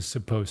life was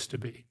supposed to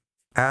be.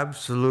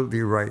 Absolutely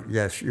right.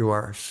 Yes, you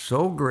are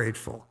so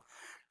grateful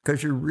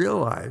because you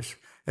realize,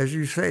 as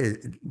you say,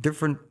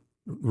 different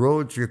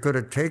roads you could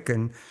have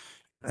taken.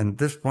 And at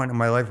this point in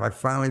my life, I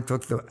finally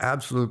took the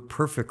absolute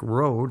perfect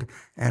road,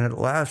 and it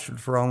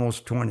lasted for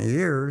almost 20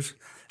 years.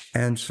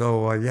 And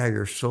so,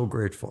 you're so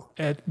grateful.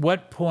 At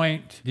what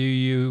point do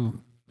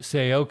you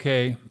say,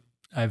 okay,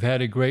 I've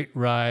had a great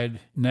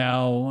ride.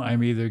 Now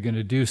I'm either going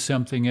to do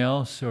something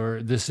else,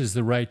 or this is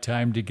the right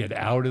time to get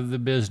out of the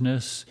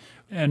business?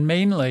 And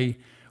mainly,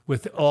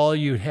 with all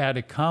you had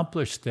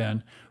accomplished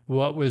then,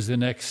 what was the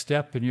next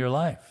step in your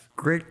life?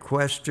 Great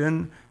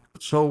question.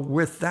 So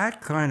with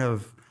that kind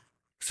of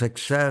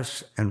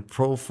success and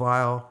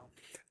profile,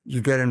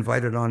 You get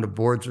invited onto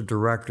boards of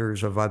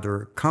directors of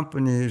other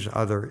companies,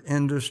 other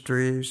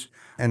industries.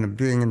 And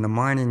being in the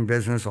mining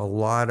business, a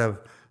lot of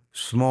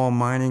small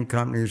mining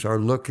companies are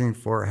looking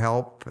for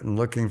help and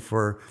looking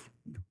for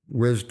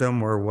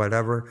wisdom or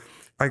whatever.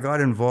 I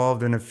got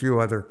involved in a few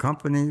other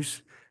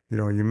companies.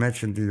 You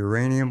mentioned the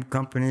uranium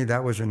company.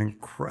 That was an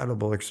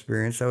incredible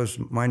experience. I was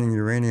mining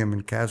uranium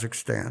in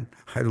Kazakhstan.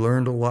 I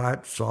learned a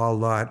lot, saw a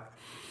lot.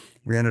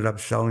 We ended up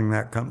selling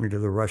that company to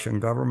the Russian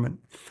government.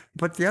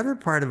 But the other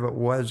part of it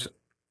was,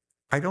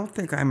 I don't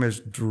think I'm as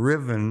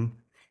driven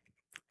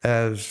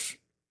as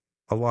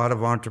a lot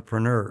of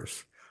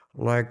entrepreneurs.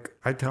 Like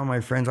I tell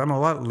my friends, I'm a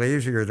lot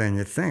lazier than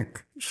you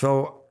think.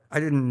 So I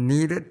didn't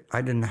need it.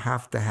 I didn't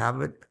have to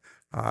have it.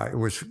 It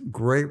was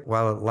great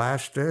while it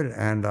lasted,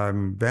 and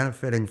I'm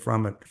benefiting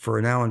from it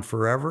for now and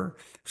forever.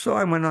 So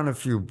I went on a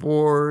few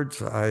boards.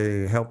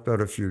 I helped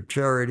out a few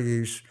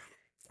charities.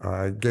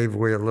 I gave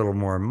away a little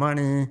more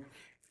money.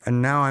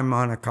 And now I'm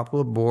on a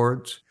couple of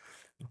boards,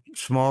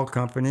 small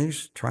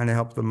companies, trying to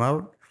help them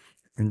out,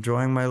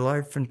 enjoying my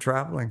life and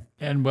traveling.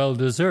 And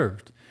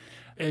well-deserved.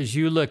 As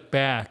you look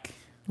back,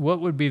 what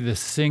would be the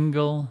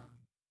single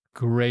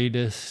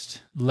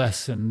greatest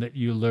lesson that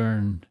you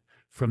learned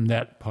from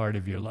that part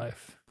of your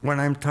life? When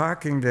I'm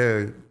talking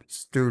to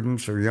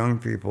students or young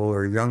people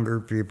or younger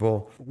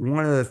people,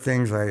 one of the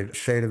things I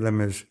say to them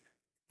is,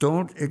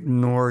 don't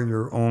ignore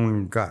your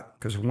own gut.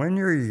 Because when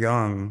you're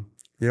young,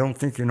 you don't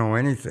think you know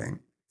anything.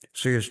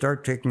 So you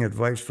start taking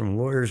advice from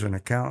lawyers and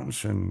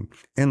accountants and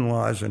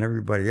in-laws and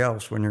everybody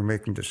else when you're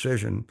making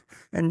decisions.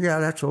 And yeah,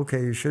 that's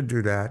okay. You should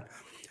do that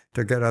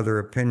to get other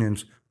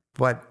opinions.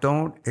 But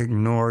don't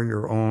ignore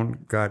your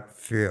own gut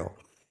feel.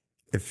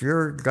 If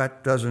your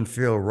gut doesn't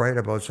feel right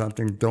about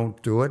something,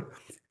 don't do it.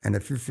 And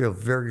if you feel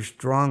very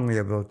strongly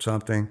about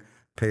something,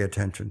 pay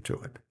attention to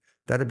it.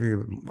 That'd be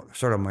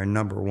sort of my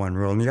number one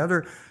rule. And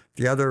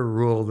the other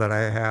rule that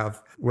I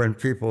have when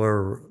people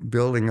are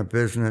building a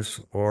business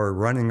or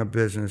running a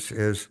business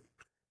is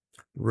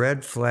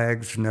red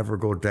flags never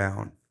go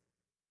down.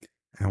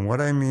 And what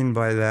I mean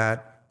by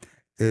that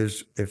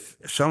is if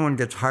someone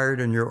gets hired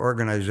in your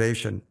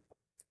organization,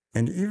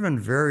 and even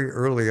very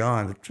early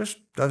on, it just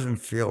doesn't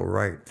feel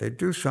right. They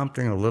do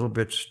something a little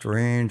bit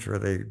strange, or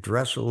they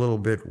dress a little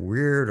bit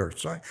weird, or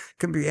so, it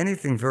can be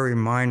anything very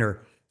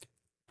minor.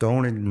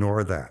 Don't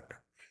ignore that,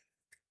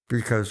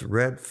 because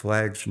red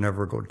flags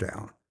never go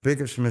down.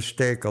 Biggest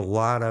mistake a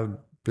lot of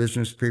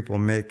business people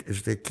make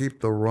is they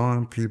keep the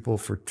wrong people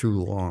for too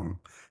long.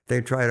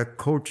 They try to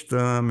coach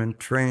them and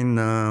train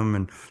them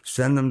and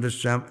send them to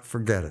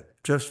forget it.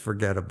 Just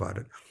forget about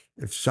it.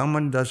 If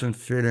someone doesn't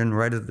fit in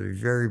right at the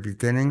very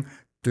beginning,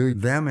 do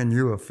them and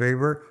you a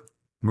favor,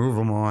 move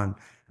them on.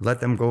 Let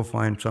them go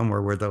find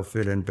somewhere where they'll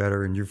fit in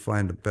better and you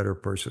find a better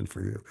person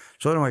for you.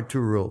 So those are my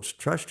two rules.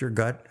 Trust your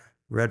gut.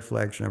 Red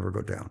flags never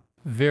go down.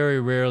 Very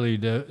rarely,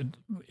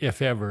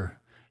 if ever,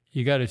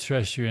 you got to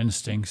trust your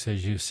instincts,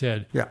 as you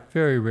said. Yeah.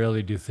 Very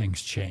rarely do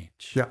things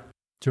change. Yeah.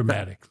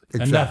 Dramatically.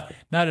 Exactly.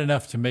 Not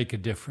enough to make a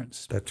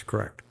difference. That's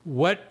correct.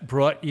 What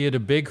brought you to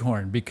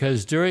Bighorn?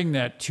 Because during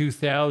that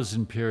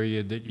 2000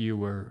 period that you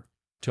were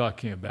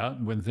talking about,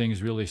 when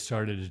things really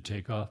started to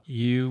take off,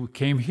 you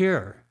came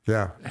here.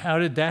 Yeah. How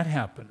did that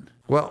happen?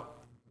 Well,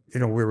 we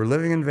were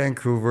living in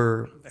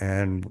Vancouver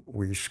and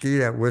we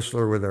skied at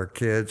Whistler with our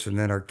kids, and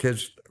then our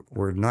kids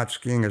were not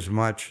skiing as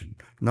much,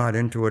 not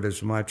into it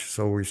as much.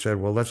 So we said,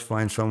 well, let's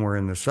find somewhere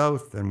in the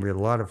South. And we had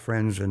a lot of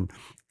friends in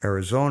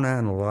Arizona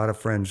and a lot of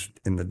friends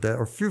in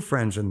or a few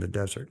friends in the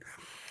desert.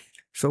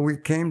 So we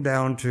came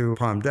down to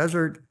Palm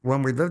Desert.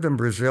 When we lived in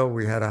Brazil,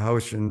 we had a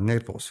house in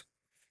Naples.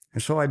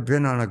 And so I'd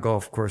been on a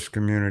golf course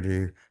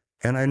community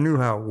and I knew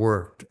how it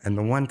worked. And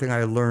the one thing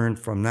I learned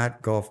from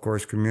that golf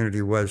course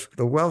community was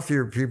the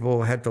wealthier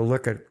people had to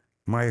look at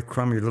my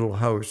crummy little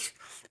house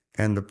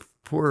and the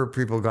poorer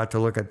people got to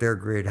look at their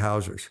great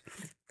houses.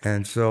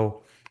 And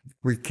so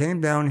we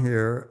came down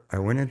here. I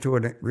went into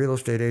a real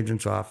estate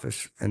agent's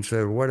office and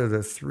said, what are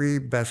the 3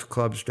 best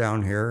clubs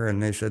down here?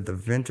 And they said the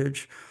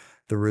Vintage,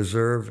 the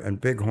Reserve,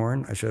 and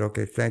Bighorn. I said,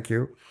 okay, thank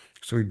you.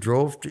 So we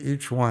drove to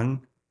each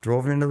one,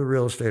 drove into the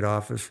real estate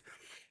office,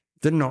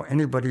 didn't know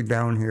anybody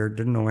down here,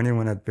 didn't know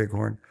anyone at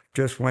Bighorn,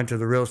 just went to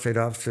the real estate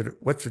office, said,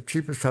 what's the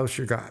cheapest house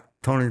you got?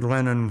 Tony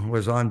Lennon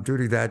was on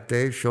duty that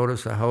day, showed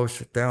us a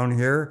house down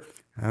here.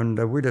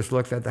 And we just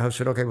looked at the house,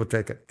 said, okay, we'll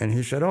take it. And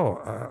he said,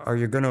 are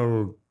you going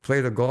to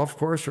play the golf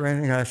course or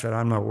anything? I said,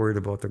 I'm not worried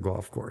about the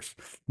golf course.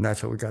 And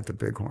that's how we got to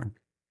Bighorn.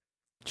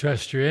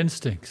 Trust your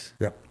instincts.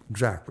 Yep,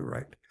 exactly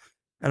right.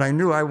 And I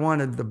knew I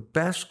wanted the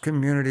best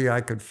community I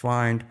could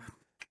find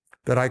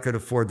that I could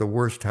afford the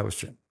worst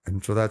house in.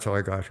 And so that's how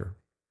I got here.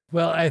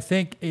 Well, I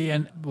think,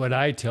 Ian, what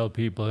I tell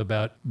people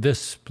about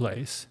this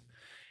place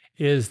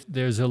is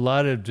there's a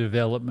lot of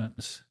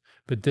developments,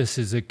 but this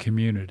is a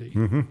community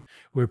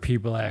where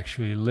people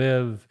actually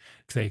live,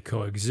 they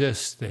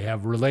coexist, they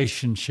have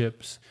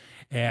relationships.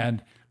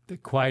 And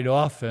quite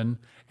often,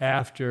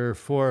 after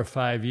 4 or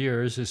 5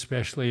 years,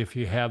 especially if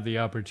you have the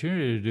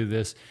opportunity to do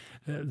this,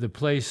 the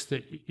place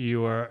that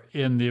you are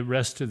in the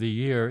rest of the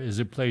year is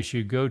a place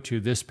you go to.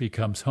 This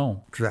becomes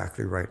home.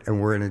 Exactly right.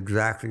 And we're in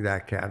exactly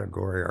that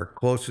category. Our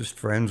closest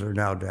friends are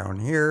now down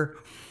here.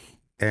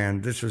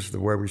 And this is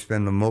where we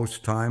spend the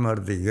most time out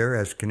of the year.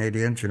 As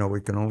Canadians,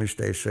 we can only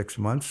stay 6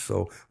 months,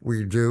 so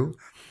we do.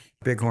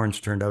 Bighorn's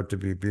turned out to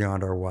be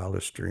beyond our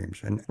wildest dreams.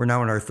 And we're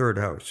now in our third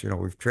house.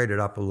 We've traded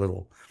up a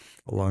little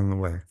along the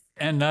way.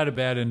 And not a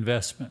bad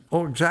investment.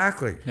 Oh,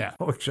 exactly. Yeah.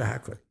 Oh,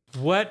 exactly.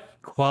 What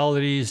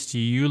qualities do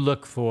you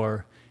look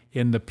for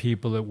in the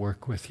people that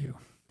work with you?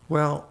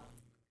 Well,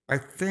 I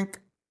think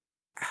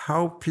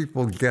how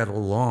people get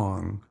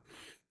along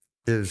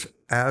is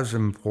as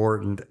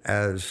important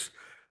as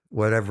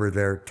whatever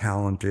their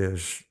talent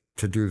is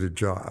to do the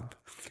job.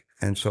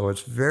 And so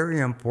it's very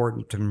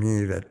important to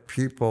me that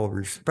people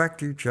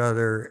respect each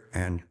other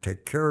and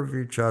take care of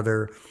each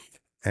other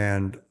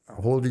and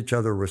hold each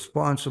other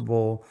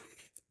responsible,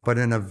 but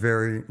in a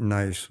very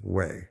nice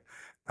way.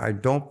 I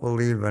don't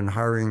believe in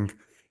hiring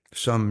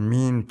some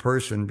mean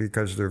person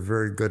because they're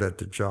very good at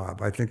the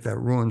job. I think that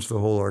ruins the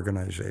whole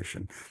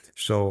organization.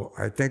 So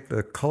I think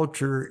the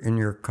culture in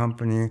your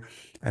company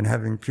and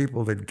having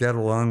people that get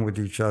along with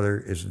each other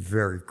is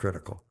very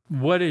critical.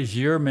 What is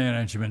your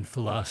management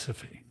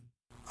philosophy?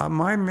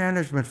 My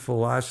management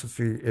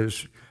philosophy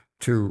is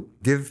to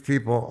give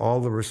people all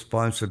the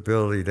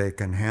responsibility they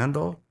can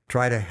handle,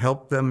 try to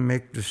help them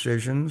make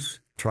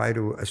decisions, try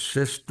to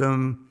assist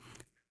them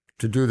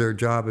to do their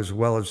job as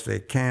well as they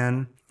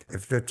can.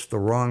 If it's the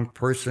wrong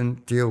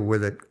person, deal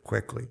with it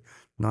quickly,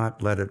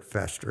 not let it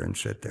fester and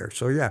sit there.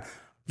 So yeah,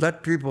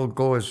 let people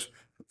go as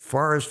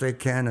far as they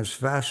can, as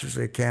fast as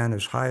they can,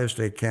 as high as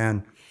they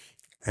can,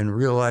 and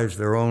realize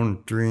their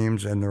own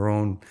dreams and their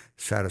own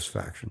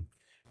satisfaction.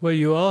 Well,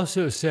 you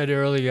also said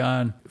early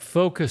on,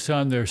 focus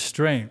on their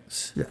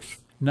strengths. Yes.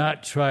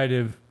 Not try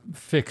to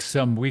fix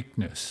some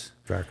weakness.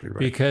 Exactly right.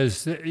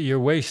 Because you're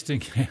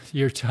wasting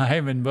your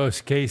time in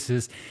most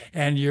cases,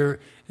 and you're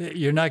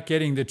not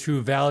getting the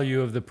true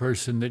value of the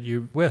person that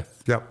you're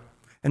with. Yep.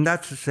 And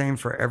that's the same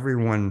for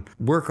everyone.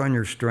 Work on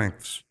your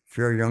strengths. If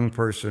you're a young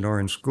person or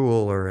in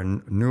school or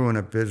new in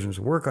a business,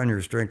 work on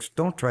your strengths.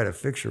 Don't try to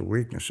fix your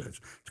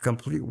weaknesses. It's a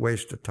complete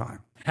waste of time.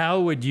 How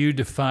would you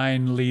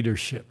define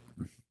leadership?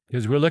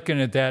 Because we're looking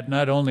at that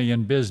not only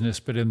in business,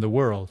 but in the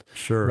world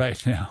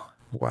right now.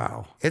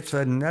 Wow. It's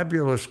a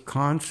nebulous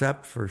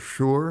concept for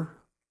sure,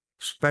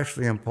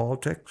 especially in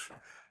politics.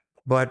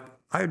 But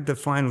I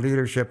define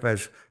leadership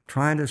as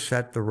trying to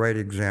set the right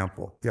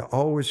example. You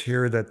always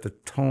hear that the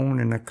tone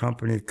in a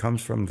company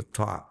comes from the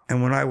top.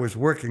 And when I was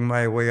working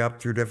my way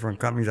up through different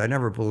companies, I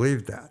never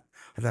believed that.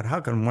 I thought, how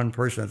can one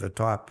person at the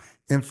top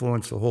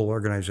influence the whole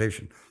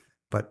organization?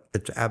 But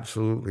it's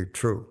absolutely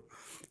true.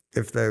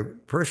 If the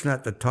person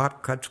at the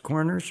top cuts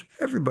corners,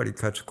 everybody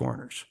cuts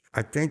corners.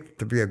 I think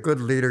to be a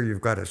good leader,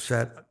 you've got to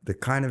set the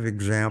kind of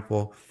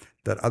example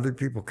that other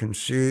people can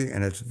see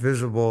and it's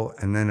visible,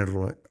 and then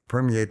it'll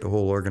permeate the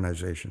whole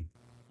organization.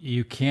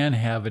 You can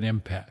have an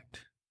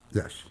impact.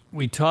 Yes.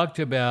 We talked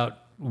about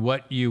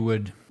what you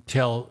would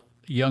tell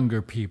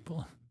younger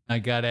people. I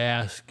got to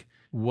ask,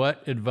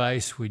 what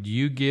advice would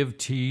you give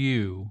to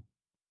you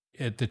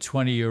at the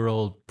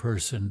 20-year-old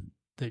person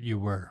that you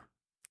were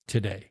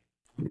today?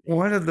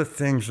 One of the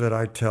things that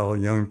I tell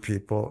young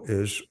people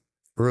is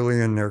early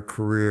in their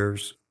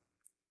careers,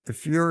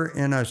 if you're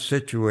in a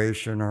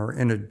situation or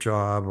in a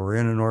job or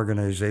in an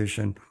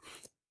organization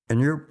and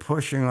you're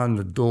pushing on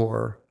the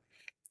door,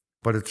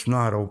 but it's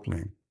not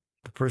opening,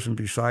 the person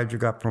beside you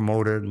got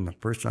promoted and the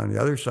person on the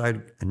other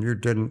side and you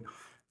didn't,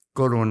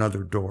 go to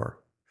another door.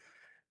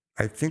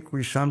 I think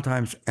we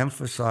sometimes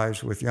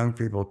emphasize with young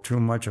people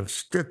too much of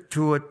stick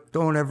to it,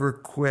 don't ever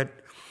quit,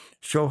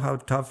 show how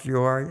tough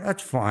you are.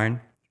 That's fine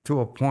to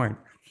a point.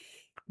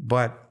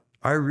 But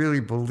I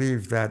really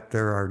believe that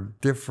there are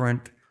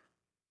different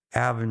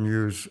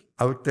avenues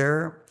out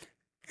there.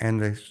 And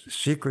the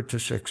secret to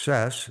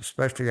success,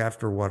 especially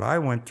after what I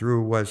went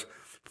through, was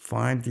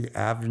find the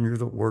avenue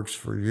that works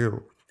for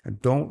you.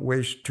 And don't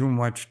waste too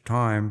much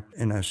time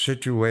in a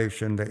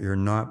situation that you're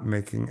not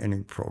making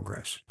any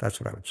progress.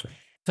 That's what I would say.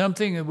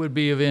 Something that would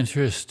be of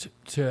interest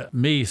to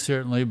me,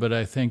 certainly, but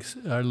I think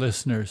our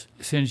listeners,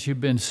 since you've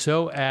been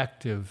so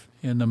active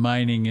in the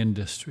mining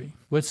industry,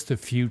 what's the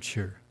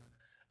future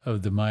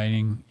of the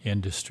mining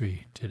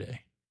industry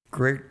today?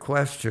 Great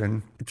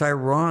question. It's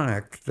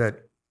ironic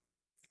that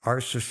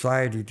our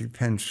society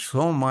depends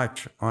so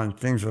much on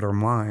things that are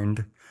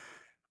mined,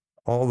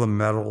 all the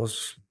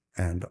metals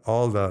and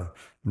all the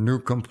new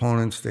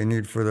components they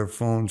need for their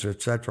phones,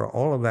 etc.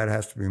 All of that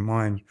has to be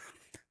mined.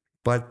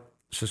 But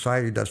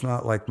society does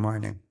not like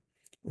mining.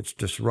 It's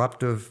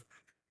disruptive.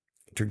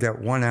 To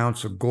get 1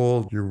 ounce of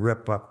gold, you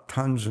rip up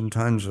tons and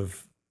tons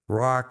of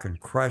rock and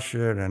crush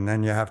it, and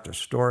then you have to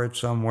store it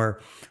somewhere.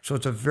 So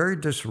it's a very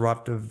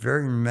disruptive,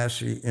 very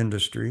messy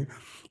industry.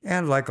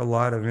 And like a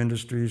lot of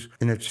industries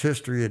in its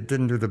history, it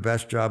didn't do the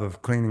best job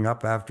of cleaning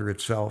up after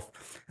itself.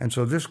 And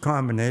so this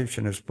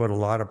combination has put a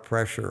lot of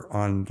pressure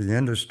on the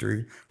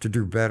industry to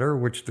do better,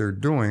 which they're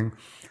doing.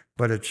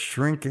 but it's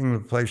shrinking the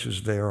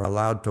places they are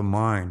allowed to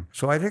mine.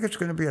 So I think it's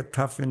going to be a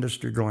tough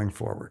industry going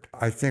forward.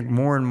 I think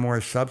more and more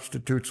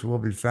substitutes will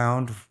be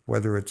found,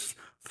 whether it's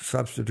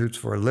substitutes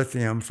for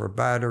lithium for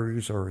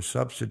batteries or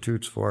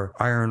substitutes for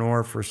iron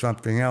ore for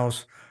something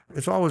else.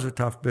 It's always a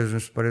tough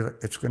business, but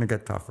it's going to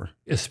get tougher.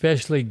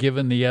 Especially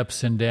given the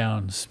ups and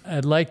downs.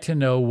 I'd like to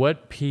know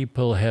what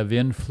people have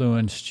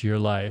influenced your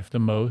life the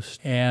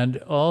most, and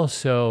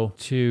also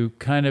to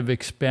kind of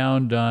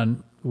expound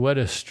on what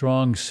a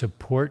strong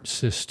support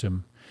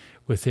system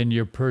within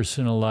your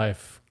personal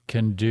life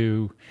can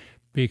do.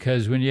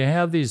 Because when you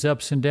have these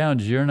ups and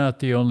downs, you're not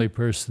the only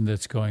person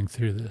that's going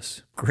through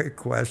this. Great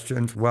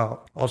questions.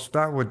 Well, I'll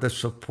start with the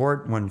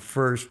support one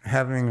first.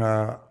 Having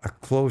a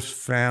close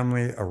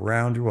family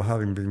around you,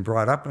 having been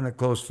brought up in a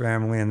close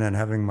family, and then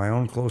having my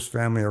own close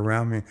family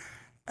around me,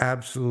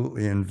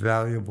 absolutely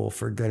invaluable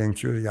for getting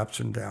through the ups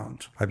and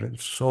downs. I've been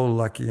so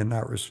lucky in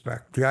that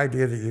respect. The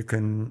idea that you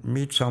can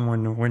meet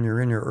someone when you're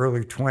in your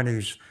early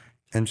 20s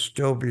and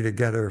still be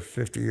together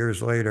 50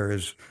 years later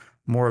is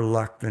more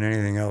luck than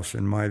anything else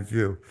in my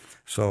view.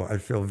 So I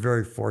feel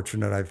very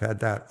fortunate. I've had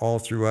that all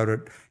throughout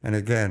it. And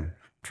again,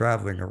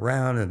 traveling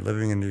around and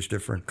living in these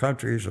different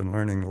countries and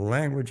learning the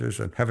languages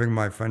and having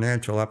my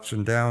financial ups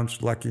and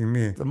downs, lucky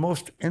me. The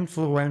most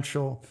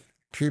influential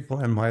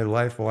people in my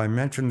life, well, I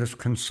mentioned this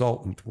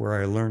consultant where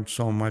I learned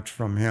so much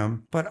from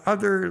him, but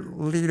other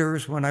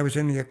leaders, when I was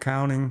in the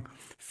accounting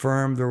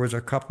firm, there was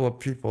a couple of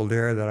people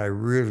there that I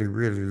really,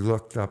 really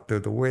looked up to.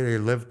 The way they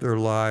lived their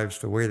lives,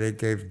 the way they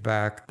gave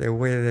back, the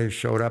way they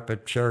showed up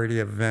at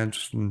charity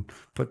events and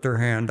put their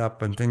hand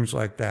up and things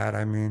like that.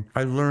 I mean,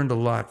 I learned a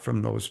lot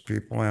from those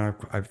people, and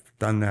I've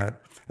done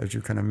that, as you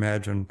can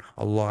imagine,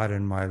 a lot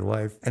in my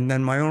life. And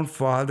then my own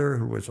father,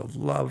 who was a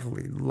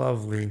lovely,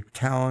 lovely,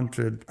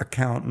 talented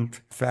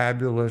accountant,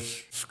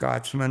 fabulous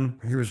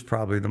Scotsman, he was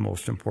probably the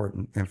most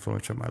important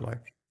influence in my life.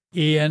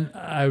 Ian,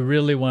 I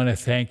really want to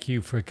thank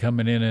you for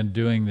coming in and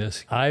doing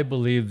this. I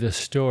believe this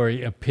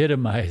story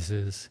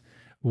epitomizes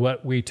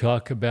what we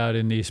talk about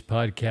in these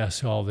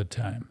podcasts all the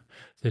time.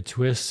 The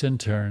twists and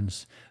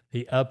turns,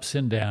 the ups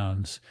and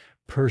downs,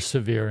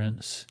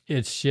 perseverance.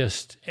 It's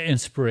just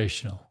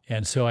inspirational.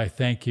 And so I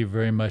thank you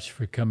very much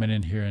for coming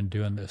in here and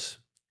doing this.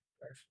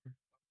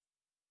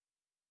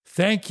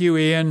 Thank you,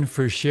 Ian,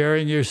 for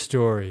sharing your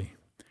story.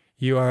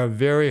 You are a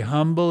very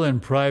humble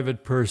and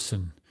private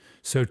person.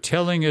 So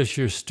telling us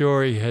your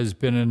story has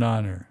been an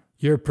honor.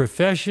 Your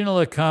professional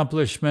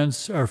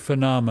accomplishments are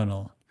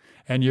phenomenal,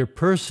 and your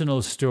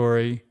personal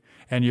story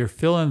and your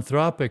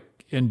philanthropic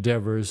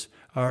endeavors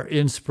are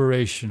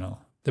inspirational.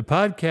 The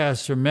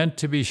podcasts are meant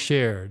to be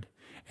shared,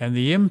 and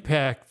the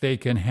impact they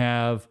can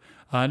have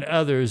on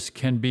others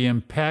can be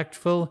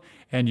impactful,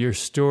 and your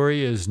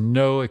story is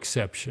no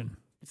exception.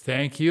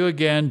 Thank you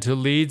again to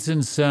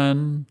Leeds &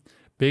 Son,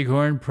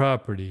 Bighorn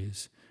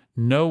Properties.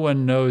 No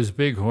one knows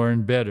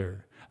Bighorn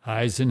better.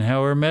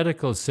 Eisenhower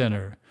Medical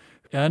Center,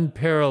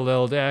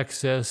 unparalleled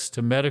access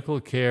to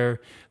medical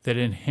care that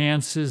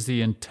enhances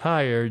the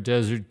entire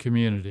desert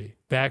community.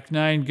 Back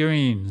Nine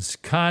Greens,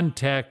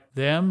 contact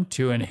them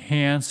to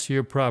enhance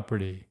your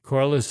property.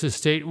 Corliss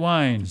Estate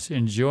Wines,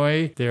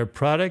 enjoy their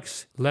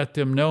products. Let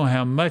them know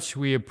how much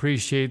we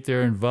appreciate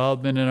their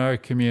involvement in our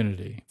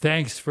community.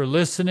 Thanks for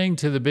listening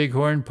to the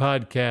Bighorn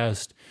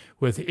Podcast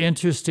with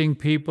interesting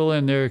people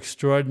and their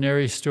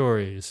extraordinary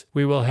stories.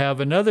 We will have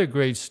another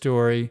great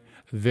story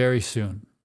very soon.